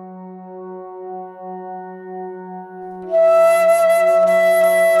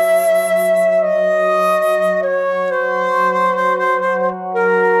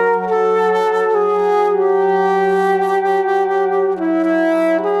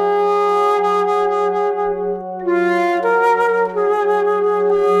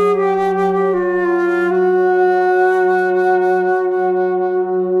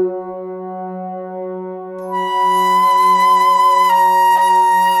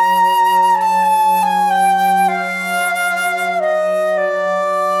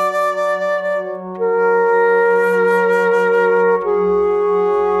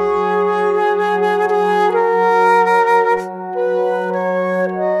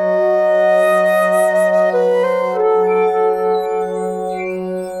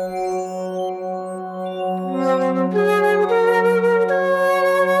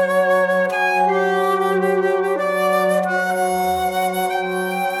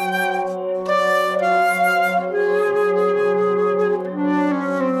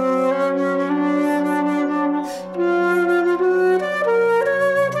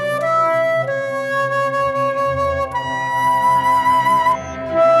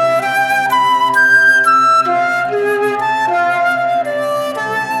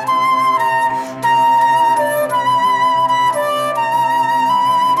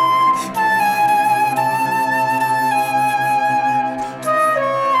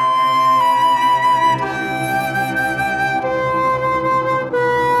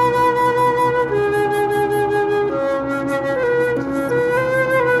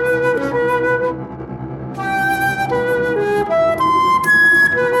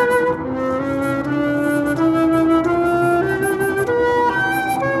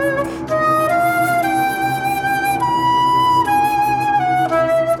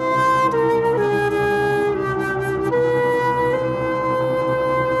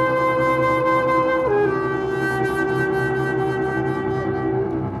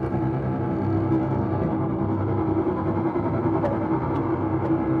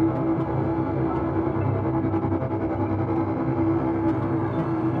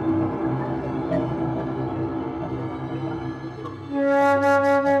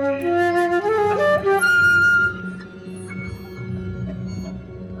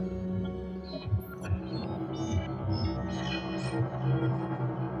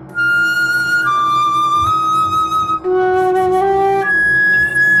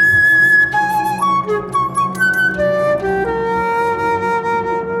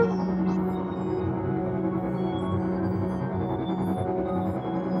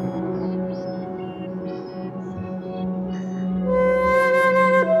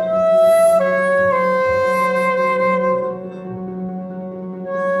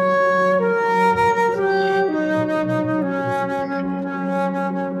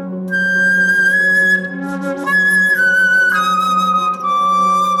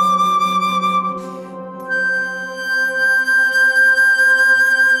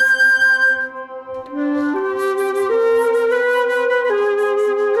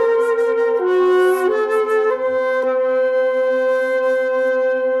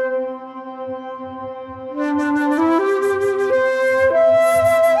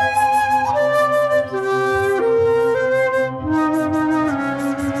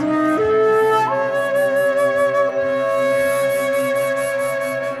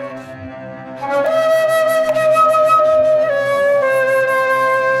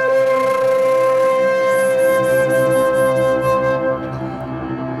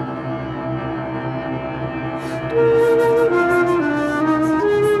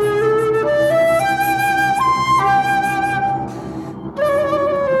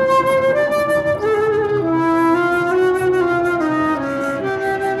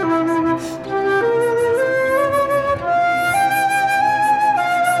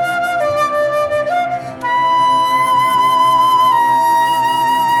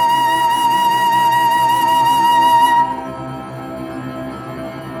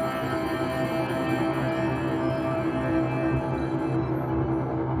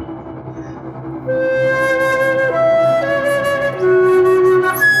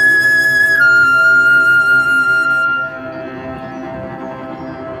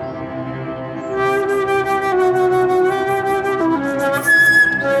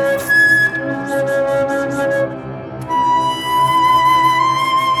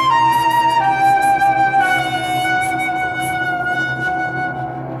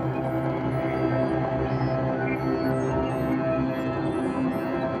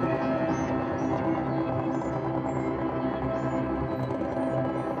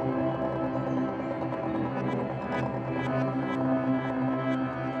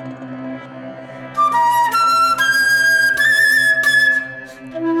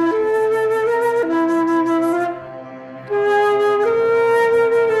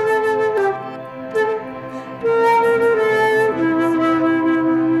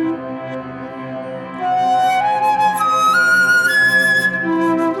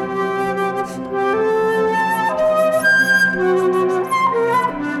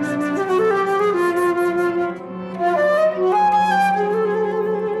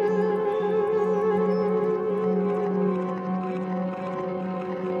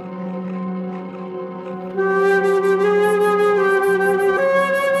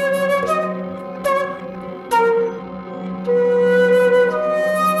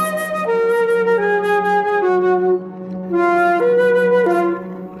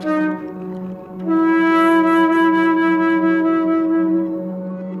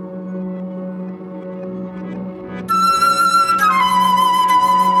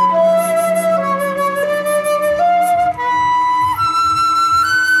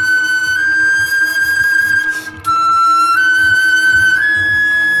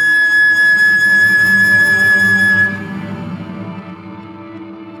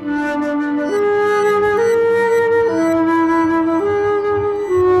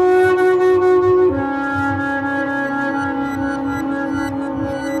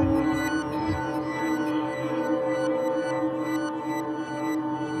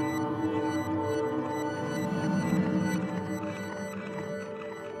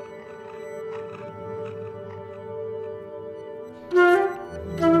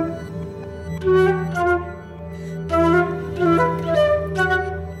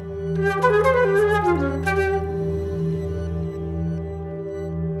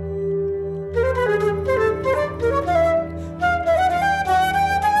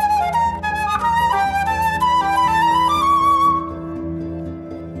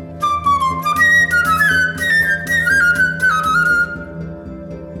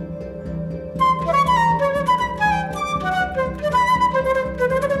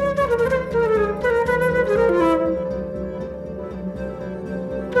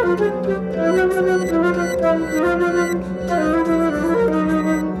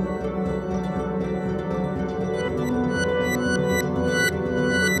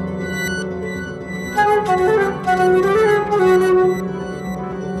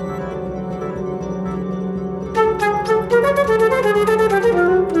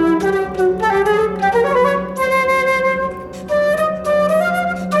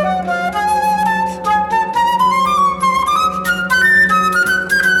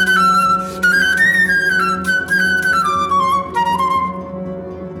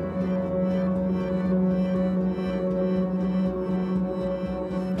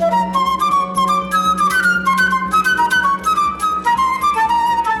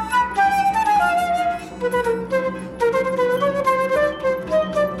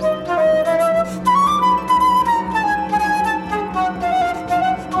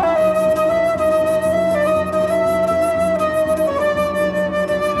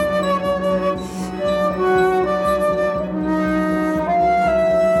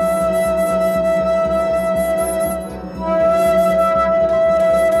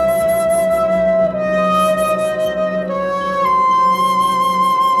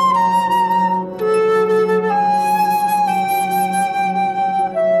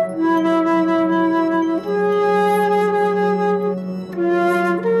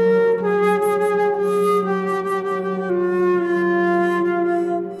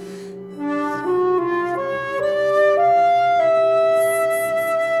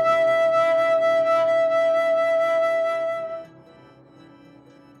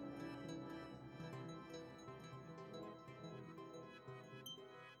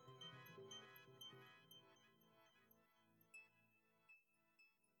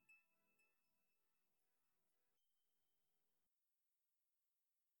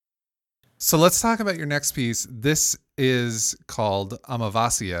 So let's talk about your next piece. This is called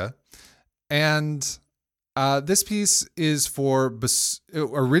Amavasya. And this piece is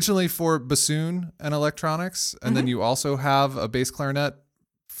originally for bassoon and electronics. And then you also have a bass clarinet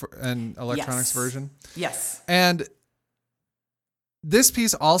and electronics version. Yes. And this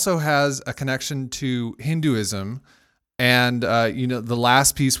piece also has a connection to Hinduism. And, the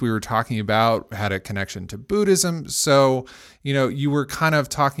last piece we were talking about had a connection to Buddhism. So, you were kind of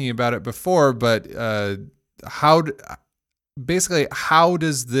talking about it before, but how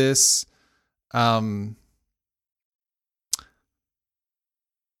does this,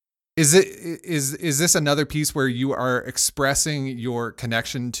 is this another piece where you are expressing your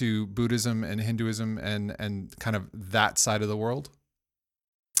connection to Buddhism and Hinduism and kind of that side of the world?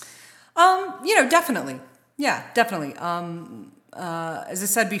 Definitely. Yeah, definitely. As I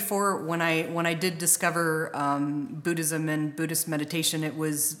said before, when I did discover Buddhism and Buddhist meditation, it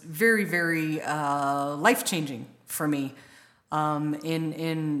was very, very life-changing for me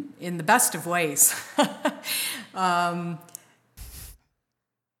in the best of ways.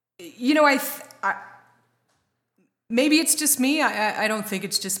 Maybe it's just me. I don't think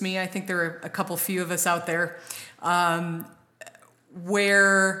it's just me. I think there are a few of us out there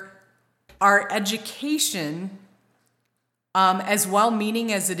where our education, as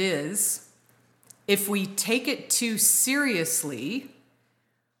well-meaning as it is, if we take it too seriously,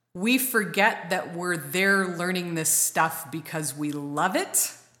 we forget that we're there learning this stuff because we love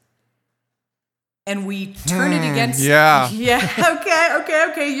it, and we turn it against... Yeah.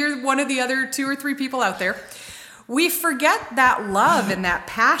 Okay. You're one of the other 2 or 3 people out there. We forget that love and that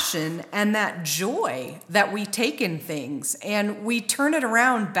passion and that joy that we take in things, and we turn it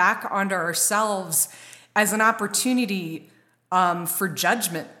around back onto ourselves as an opportunity for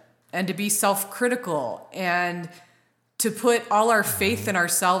judgment and to be self-critical and to put all our faith in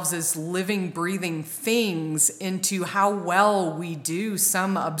ourselves as living, breathing things into how well we do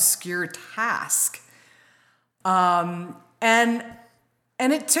some obscure task. And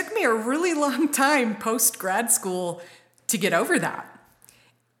it took me a really long time post-grad school to get over that.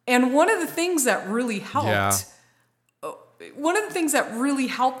 And one of the things that really helped,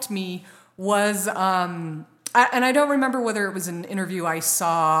 me was, and I don't remember whether it was an interview I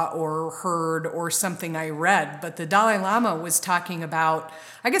saw or heard or something I read, but the Dalai Lama was talking about,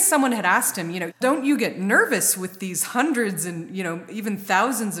 I guess someone had asked him, don't you get nervous with these hundreds and, even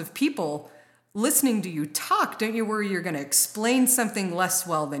thousands of people listening to you talk? Don't you worry you're going to explain something less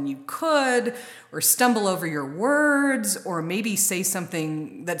well than you could, or stumble over your words, or maybe say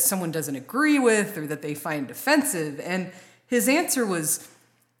something that someone doesn't agree with or that they find offensive? And his answer was,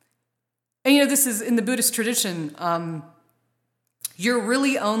 and this is in the Buddhist tradition, you're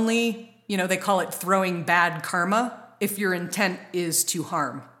really only, they call it throwing bad karma if your intent is to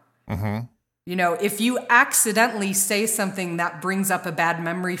harm. Mm-hmm. If you accidentally say something that brings up a bad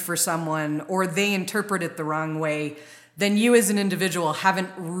memory for someone, or they interpret it the wrong way, then you as an individual haven't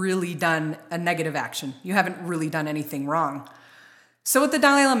really done a negative action. You haven't really done anything wrong. So what the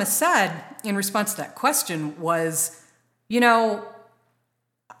Dalai Lama said in response to that question was,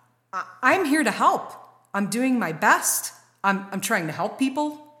 I'm here to help. I'm doing my best. I'm trying to help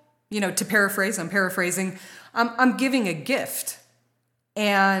people. To paraphrase, I'm paraphrasing. I'm giving a gift.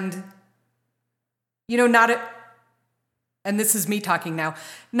 And and this is me talking now,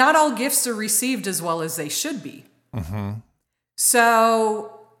 not all gifts are received as well as they should be. Mm-hmm.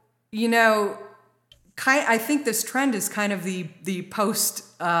 So, I think this trend is kind of the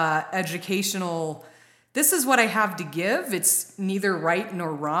post-educational, this is what I have to give. It's neither right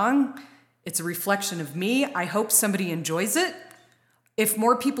nor wrong. It's a reflection of me. I hope somebody enjoys it. If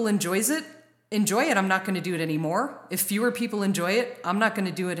more people enjoy it, I'm not going to do it anymore. If fewer people enjoy it, I'm not going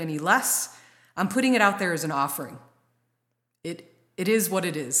to do it any less. I'm putting it out there as an offering. It is what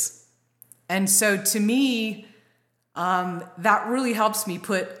it is. And so to me, that really helps me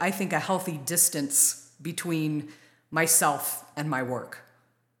put, I think, a healthy distance between myself and my work.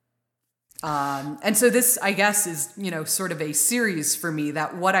 And so this, I guess, is, sort of a series for me,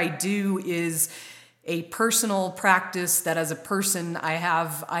 that what I do is a personal practice, that as a person I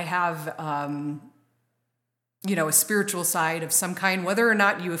have a spiritual side of some kind, whether or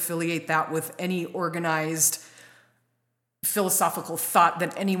not you affiliate that with any organized philosophical thought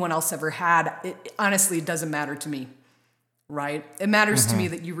that anyone else ever had. Honestly, it doesn't matter to me, right? It matters to me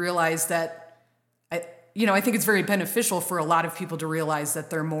that you realize that, I think it's very beneficial for a lot of people to realize that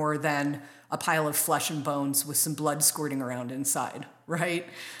they're more than a pile of flesh and bones with some blood squirting around inside, right?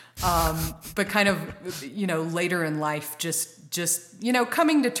 But kind of, later in life, just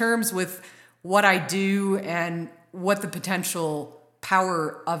coming to terms with what I do and what the potential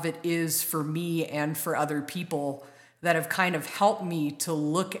power of it is for me and for other people that have kind of helped me to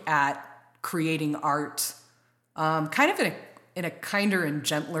look at creating art kind of in a kinder and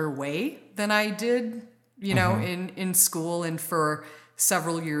gentler way than I did, in school and for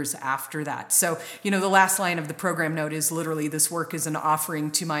several years after that. So, the last line of the program note is literally, this work is an offering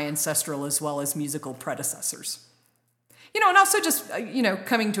to my ancestral as well as musical predecessors. And also just,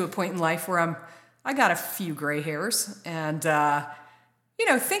 coming to a point in life where I got a few gray hairs and,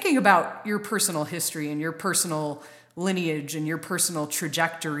 thinking about your personal history and your personal lineage and your personal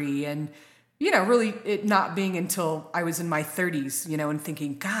trajectory and, really it not being until I was in my 30s, and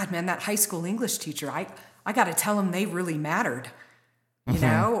thinking, God, man, that high school English teacher, I got to tell them they really mattered,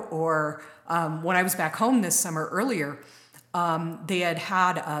 or when I was back home this summer earlier, they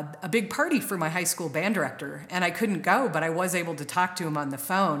had a big party for my high school band director, and I couldn't go, but I was able to talk to him on the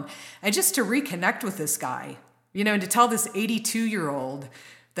phone, and just to reconnect with this guy, and to tell this 82-year-old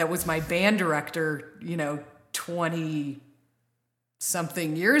that was my band director,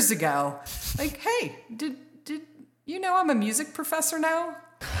 20-something years ago, like, hey, did I'm a music professor now?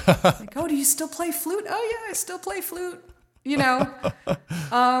 Like, oh, do you still play flute? Oh yeah, I still play flute. So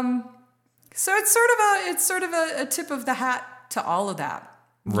it's sort of a tip of the hat to all of that,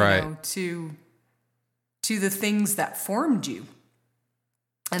 right? To the things that formed you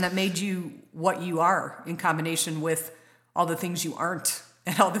and that made you what you are, in combination with all the things you aren't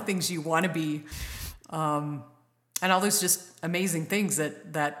and all the things you want to be, and all those just amazing things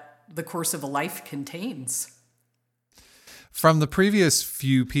that the course of a life contains. From the previous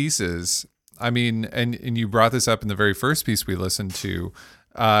few pieces, I mean, and you brought this up in the very first piece we listened to,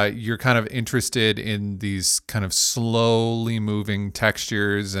 you're kind of interested in these kind of slowly moving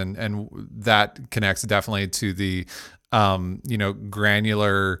textures, and that connects definitely to the,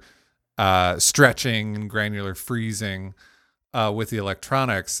 granular stretching and granular freezing with the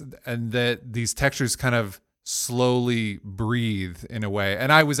electronics, and that these textures kind of slowly breathe in a way.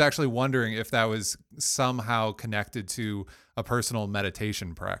 And I was actually wondering if that was somehow connected to a personal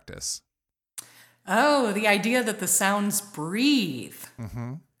meditation practice. Oh, the idea that the sounds breathe.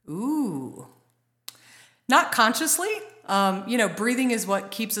 Mm-hmm. Ooh. Not consciously. Breathing is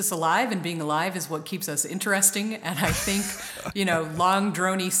what keeps us alive, and being alive is what keeps us interesting. And I think, long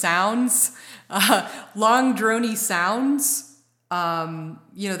droney sounds,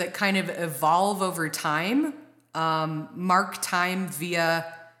 that kind of evolve over time, mark time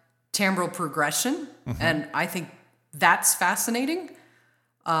via timbral progression. Mm-hmm. And I think that's fascinating.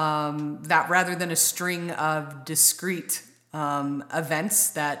 That rather than a string of discrete events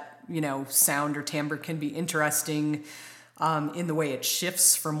that, sound or timbre can be interesting in the way it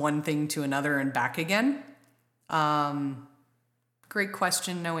shifts from one thing to another and back again. Great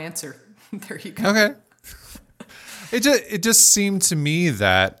question, no answer. There you go. Okay. It just seemed to me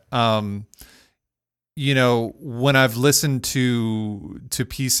that, when I've listened to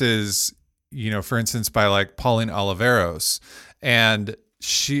pieces, for instance, by like Pauline Oliveros, and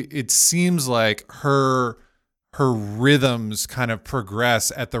it seems like her rhythms kind of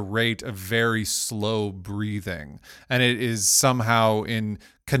progress at the rate of very slow breathing, and it is somehow in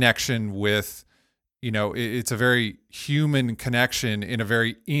connection with, it's a very human connection in a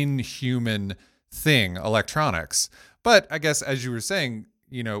very inhuman thing, electronics. But I guess, as you were saying,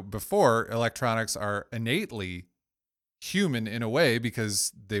 before, electronics are innately human in a way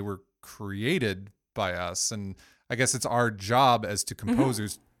because they were created by us, and I guess it's our job as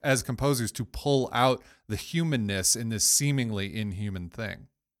composers to pull out the humanness in this seemingly inhuman thing.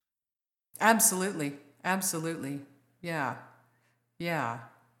 Absolutely. Yeah. Wow.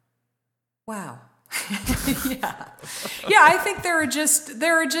 Yeah. I think there are just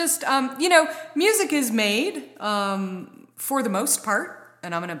music is made for the most part,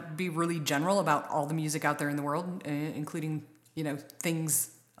 and I'm going to be really general about all the music out there in the world, including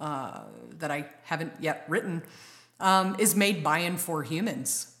things that I haven't yet written, is made by and for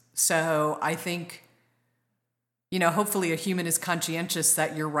humans. So I think, hopefully a human is conscientious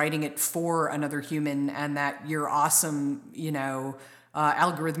that you're writing it for another human, and that your awesome,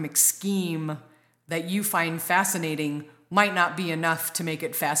 algorithmic scheme that you find fascinating might not be enough to make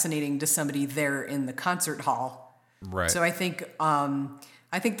it fascinating to somebody there in the concert hall. Right. So I think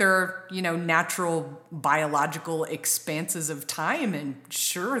there are, natural biological expanses of time, and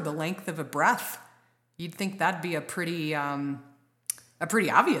sure, the length of a breath. You'd think that'd be a pretty obvious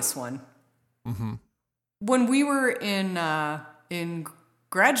one. Mm-hmm. When we were in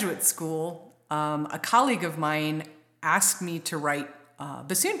graduate school, a colleague of mine asked me to write a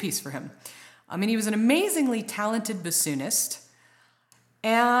bassoon piece for him. I mean, he was an amazingly talented bassoonist,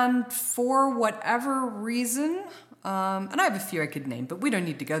 and for whatever reason, and I have a few I could name, but we don't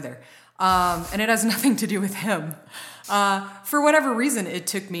need to go there. And it has nothing to do with him. For whatever reason, it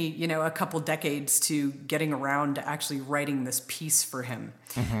took me, a couple decades to getting around to actually writing this piece for him.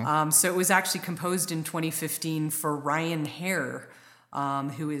 So it was actually composed in 2015 for Ryan Hare,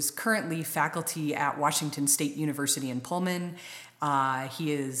 who is currently faculty at Washington State University in Pullman.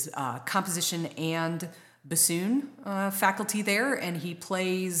 He is composition and bassoon faculty there, and he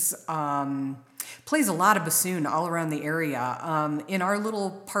plays a lot of bassoon all around the area. In our little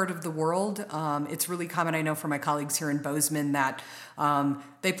part of the world, it's really common, I know from my colleagues here in Bozeman, that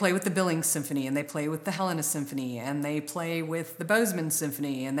they play with the Billings Symphony, and they play with the Helena Symphony, and they play with the Bozeman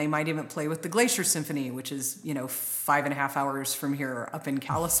Symphony, and they might even play with the Glacier Symphony, which is, 5.5 hours from here up in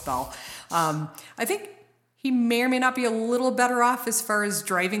Kalispell. I think he may or may not be a little better off as far as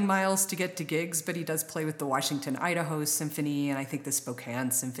driving miles to get to gigs, but he does play with the Washington, Idaho Symphony, and I think the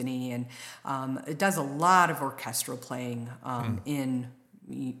Spokane Symphony, and it does a lot of orchestral playing in,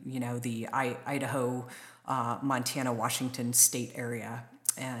 the Idaho, Montana, Washington state area,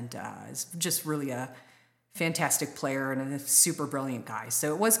 and is just really a fantastic player and a super brilliant guy.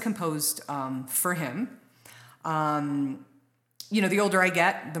 So it was composed for him. The older I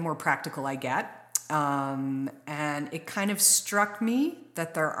get, the more practical I get. And it kind of struck me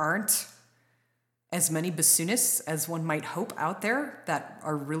that there aren't as many bassoonists as one might hope out there that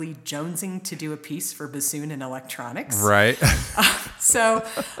are really jonesing to do a piece for bassoon and electronics. Right. So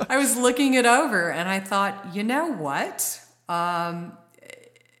I was looking it over and I thought, you know what?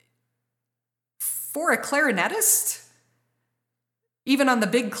 For a clarinetist, even on the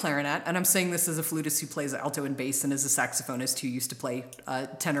big clarinet, and I'm saying this as a flutist who plays alto and bass and as a saxophonist who used to play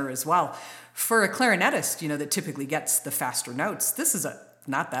tenor as well. For a clarinetist, that typically gets the faster notes, this is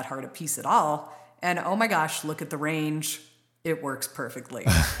not that hard a piece at all. And oh my gosh, look at the range. It works perfectly.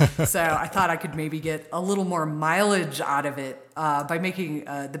 So I thought I could maybe get a little more mileage out of it by making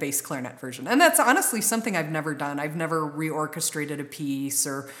the bass clarinet version. And that's honestly something I've never done. I've never reorchestrated a piece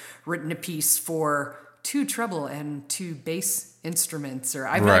or written a piece for 2 treble and 2 bass instruments, or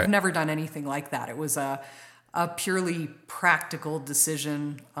I've never done anything like that. It was a purely practical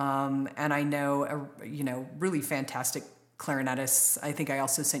decision, and I know really fantastic clarinetists. I think I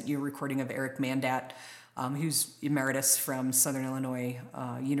also sent you a recording of Eric Mandat, who's emeritus from Southern Illinois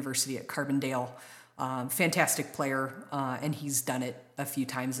University at Carbondale. Fantastic player, and he's done it a few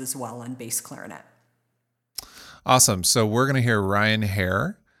times as well on bass clarinet. Awesome. So we're going to hear Ryan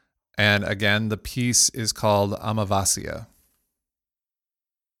Hare. And again, the piece is called Amavasya.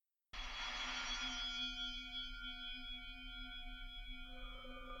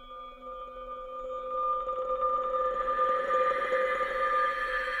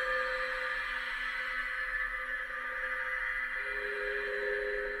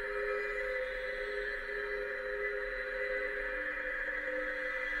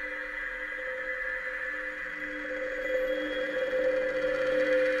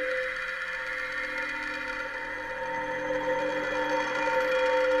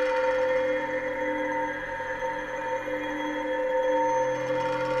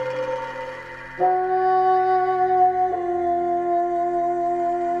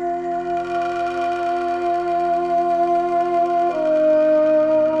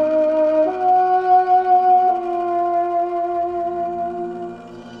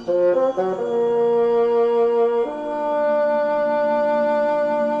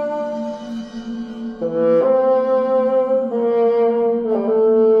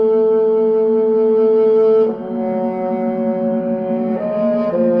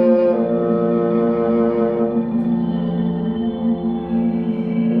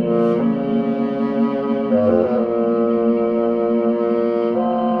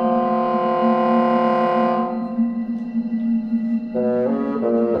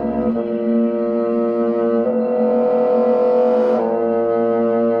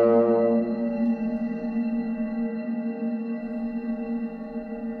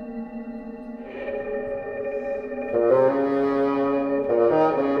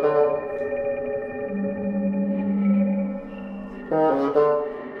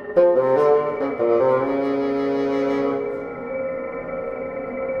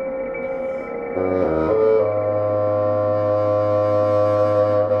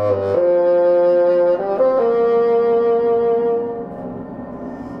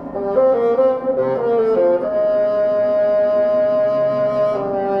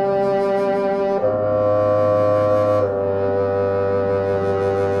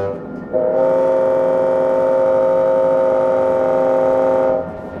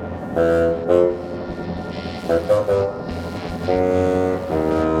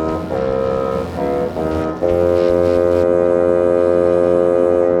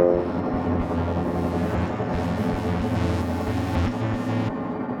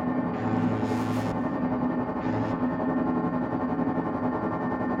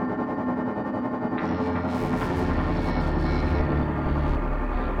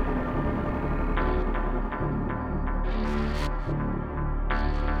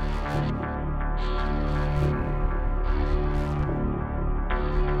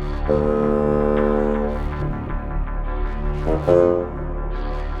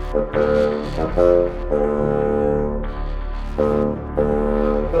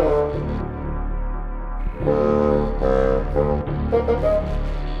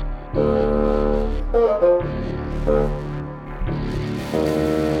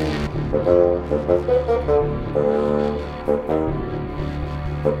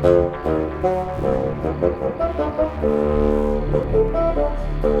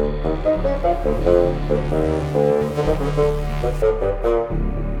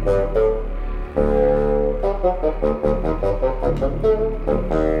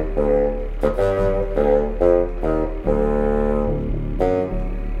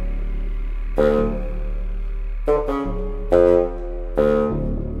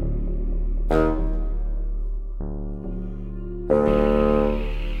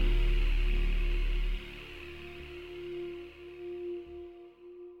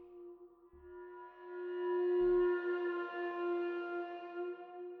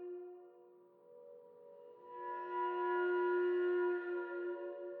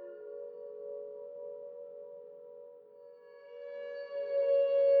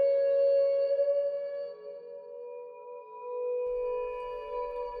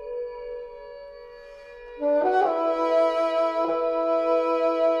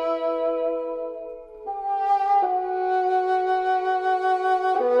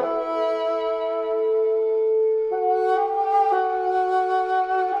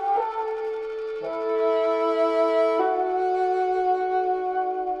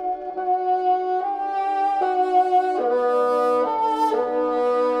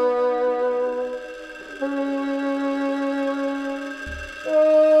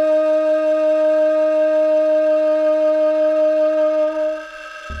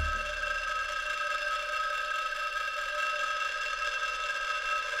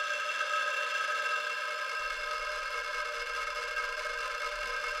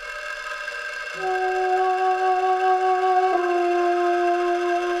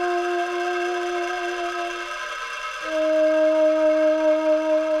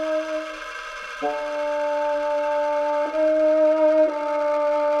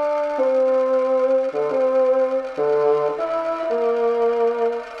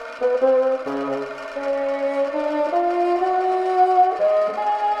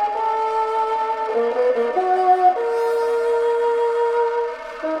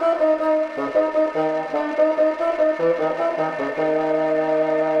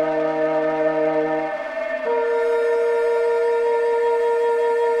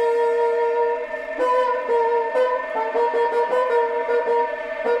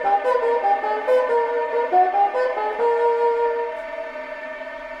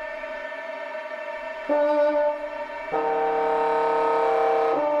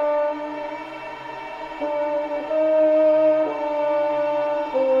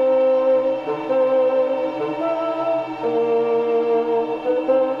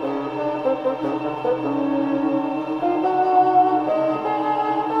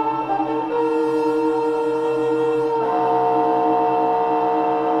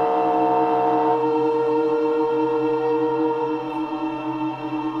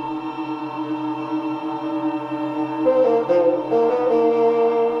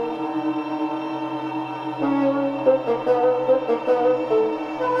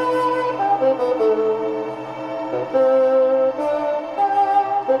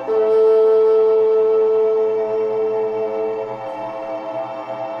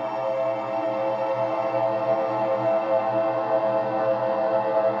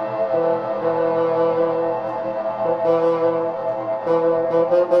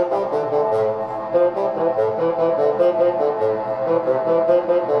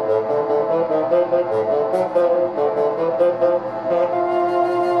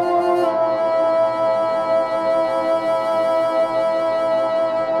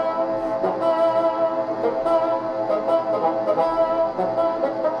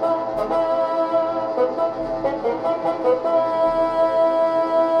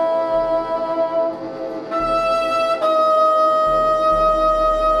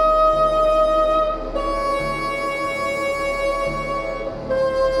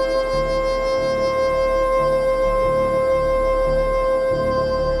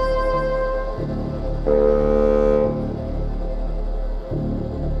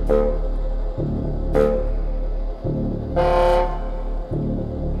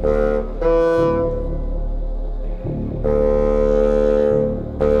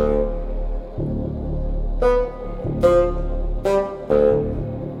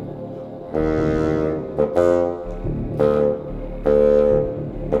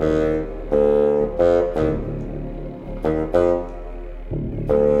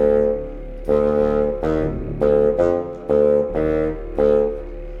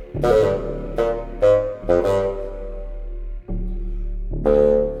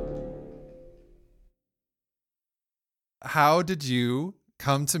 how did you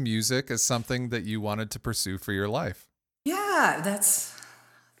come to music as something that you wanted to pursue for your life? Yeah, that's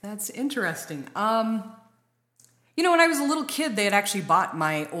interesting. When I was a little kid, they had actually bought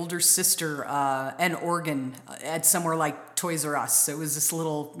my older sister an organ at somewhere like Toys R Us. So it was this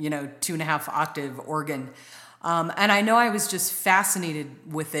little, 2.5 octave organ. And I know I was just fascinated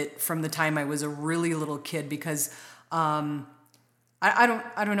with it from the time I was a really little kid because I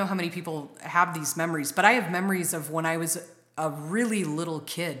don't know how many people have these memories, but I have memories of when I was a really little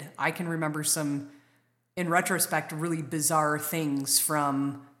kid. I can remember some, in retrospect, really bizarre things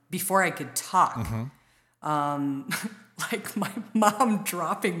from before I could talk. Mm-hmm. Like my mom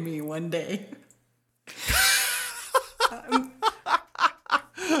dropping me one day.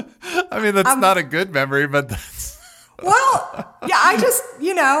 I mean, that's not a good memory, but that's... Well, yeah, I just,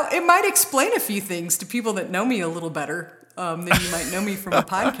 it might explain a few things to people that know me a little better than you might know me from a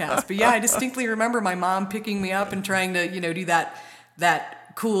podcast. But yeah, I distinctly remember my mom picking me up and trying to, do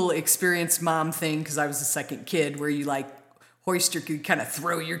that cool experienced mom thing because I was the second kid where you you kind of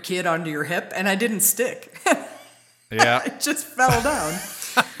throw your kid onto your hip, and I didn't stick. Yeah. I just fell down.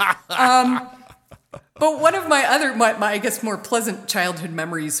 But one of my other, I guess, more pleasant childhood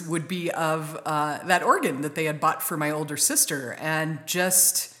memories would be of that organ that they had bought for my older sister. And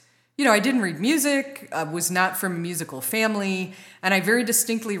just, I didn't read music, was not from a musical family. And I very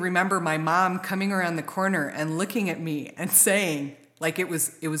distinctly remember my mom coming around the corner and looking at me and saying, it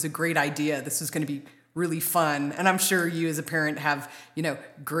was a great idea. This was going to be really fun. And I'm sure you as a parent have,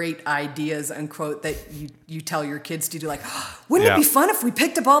 great ideas, unquote, that you tell your kids to do, wouldn't it be fun if we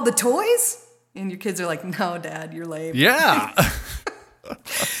picked up all the toys? And your kids are like, no, Dad, you're lame. Yeah.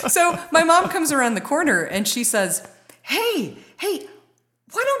 So my mom comes around the corner and she says, hey,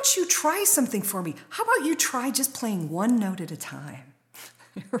 why don't you try something for me? How about you try just playing one note at a time?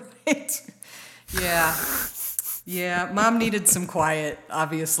 Right? Yeah, Mom needed some quiet,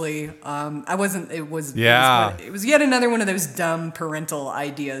 obviously. It was yet another one of those dumb parental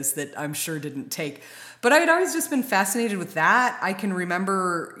ideas that I'm sure didn't take. But I had always just been fascinated with that. I can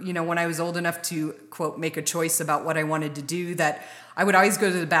remember, when I was old enough to, quote, make a choice about what I wanted to do, that I would always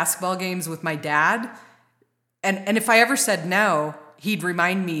go to the basketball games with my dad. And if I ever said no, he'd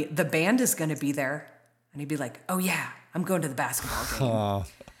remind me, the band is going to be there. And he'd be like, oh yeah, I'm going to the basketball game.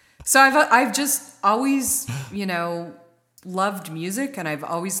 So I've just always, loved music, and I've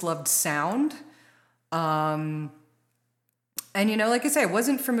always loved sound. And, like I say, I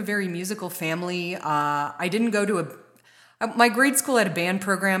wasn't from a very musical family. I didn't go to my grade school had a band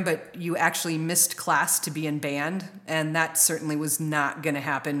program, but you actually missed class to be in band. And that certainly was not going to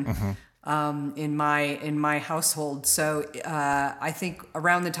happen in my household. So I think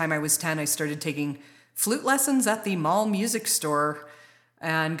around the time I was 10, I started taking flute lessons at the mall music store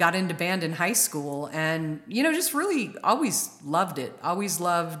and got into band in high school, and, just really always loved it. Always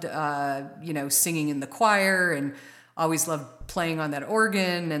loved, singing in the choir, and always loved playing on that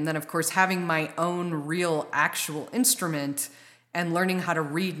organ. And then, of course, having my own real actual instrument and learning how to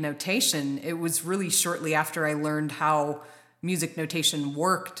read notation. It was really shortly after I learned how music notation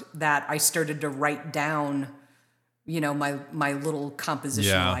worked that I started to write down, my little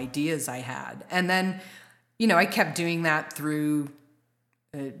compositional ideas I had. And then, I kept doing that through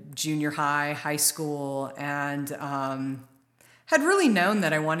junior high school, and had really known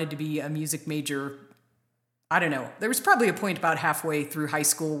that I wanted to be a music major. I don't know. There was probably a point about halfway through high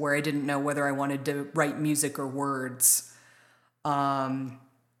school where I didn't know whether I wanted to write music or words. But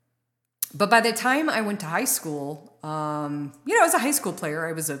by the time I went to high school, as a high school player,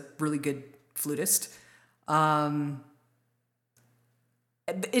 I was a really good flutist.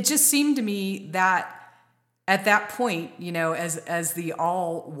 It just seemed to me that at that point, as the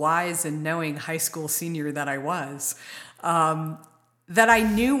all wise and knowing high school senior that I was, that I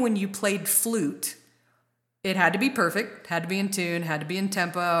knew when you played flute, it had to be perfect, had to be in tune, had to be in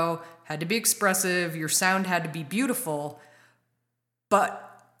tempo, had to be expressive, your sound had to be beautiful.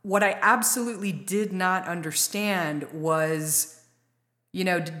 But what I absolutely did not understand was,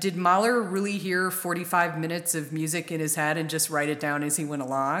 did Mahler really hear 45 minutes of music in his head and just write it down as he went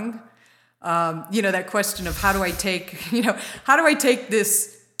along? That question of how do I take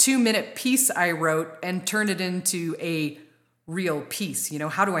this 2-minute piece I wrote and turn it into a real piece?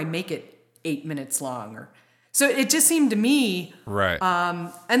 How do I make it 8 minutes long? So it just seemed to me, right.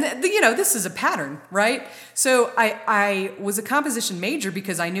 This is a pattern, right? So I was a composition major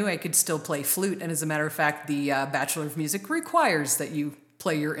because I knew I could still play flute. And as a matter of fact, the Bachelor of Music requires that you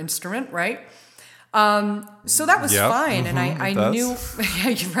play your instrument, right? So that was fine. And I knew, yeah,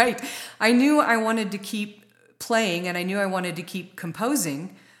 you're right. I knew I wanted to keep playing, and I knew I wanted to keep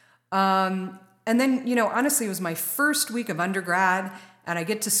composing. And then, honestly, it was my first week of undergrad, and I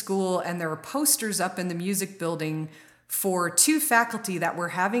get to school, and there were posters up in the music building for 2 faculty that were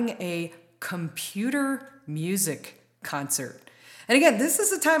having a computer music concert. And again, this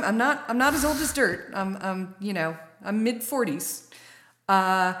is a time I'm not as old as dirt. I'm mid 40s.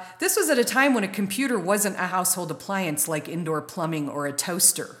 This was at a time when a computer wasn't a household appliance like indoor plumbing or a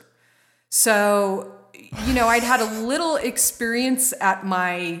toaster. So, I'd had a little experience at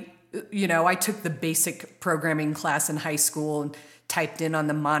my, I took the basic programming class in high school and typed in on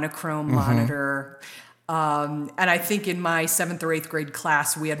the monochrome monitor. And I think in my 7th or 8th grade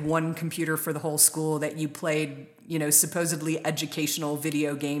class, we had one computer for the whole school that you played, supposedly educational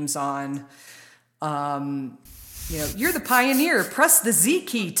video games on. You're the pioneer. Press the Z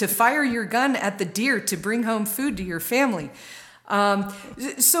key to fire your gun at the deer to bring home food to your family.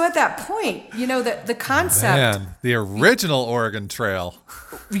 So at that point, the concept. Man, the original Oregon Trail.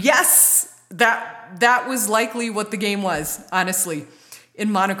 Yes, that was likely what the game was, honestly,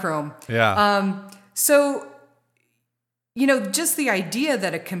 in monochrome. Yeah. So, just the idea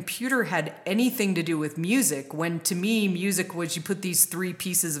that a computer had anything to do with music, when to me, music was you put these 3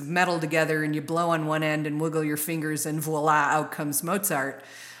 pieces of metal together and you blow on one end and wiggle your fingers and voila, out comes Mozart.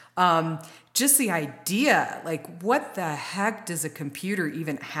 Just the idea, like, what the heck does a computer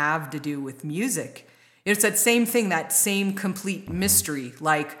even have to do with music? It's that same thing, that same complete mystery.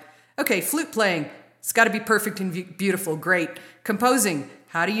 Like, okay, flute playing, it's got to be perfect and beautiful, great. Composing,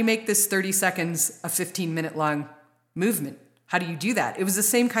 how do you make this 30 seconds a 15-minute long movement? How do you do that? It was the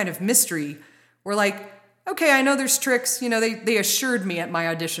same kind of mystery. We're like, okay, I know there's tricks. They assured me at my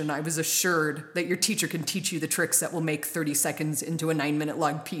audition, I was assured that your teacher can teach you the tricks that will make 30 seconds into a 9-minute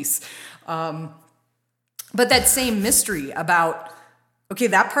long piece. But that same mystery about, okay,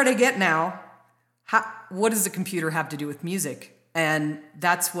 that part I get now. What does the computer have to do with music? And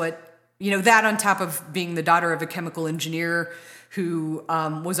that's what, that on top of being the daughter of a chemical engineer who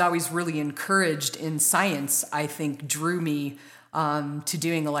was always really encouraged in science, I think drew me to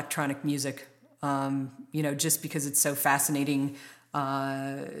doing electronic music, just because it's so fascinating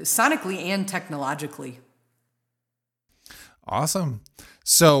sonically and technologically. Awesome.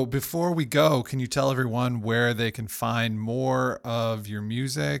 So before we go, can you tell everyone where they can find more of your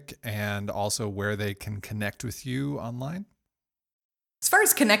music and also where they can connect with you online? As far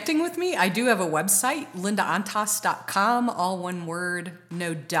as connecting with me, I do have a website, lindaantas.com, all one word,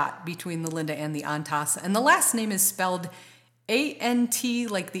 no dot between the Linda and the Antas. And the last name is spelled A-N-T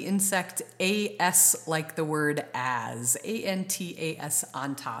like the insect, A-S like the word as, A-N-T-A-S,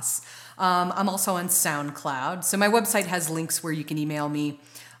 Antas. I'm also on SoundCloud. So my website has links where you can email me.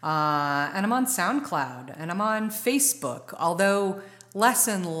 And I'm on SoundCloud and I'm on Facebook, although less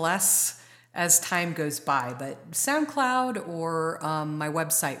and less as time goes by. But SoundCloud or my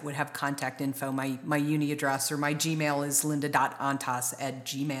website would have contact info. My uni address or my Gmail is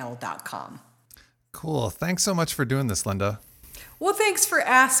linda.antas@gmail.com. Cool. Thanks so much for doing this, Linda. Well, thanks for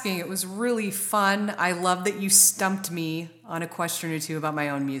asking. It was really fun. I love that you stumped me on a question or two about my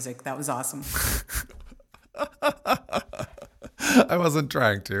own music. That was awesome. I wasn't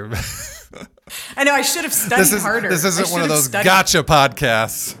trying to. I know, I should have studied harder. This isn't one of those gotcha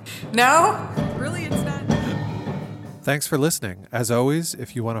podcasts. No, really, it's not. Thanks for listening. As always,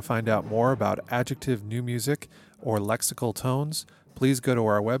 if you want to find out more about adjective new music or lexical tones, please go to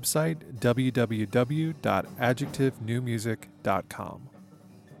our website, www.adjectivenewmusic.com.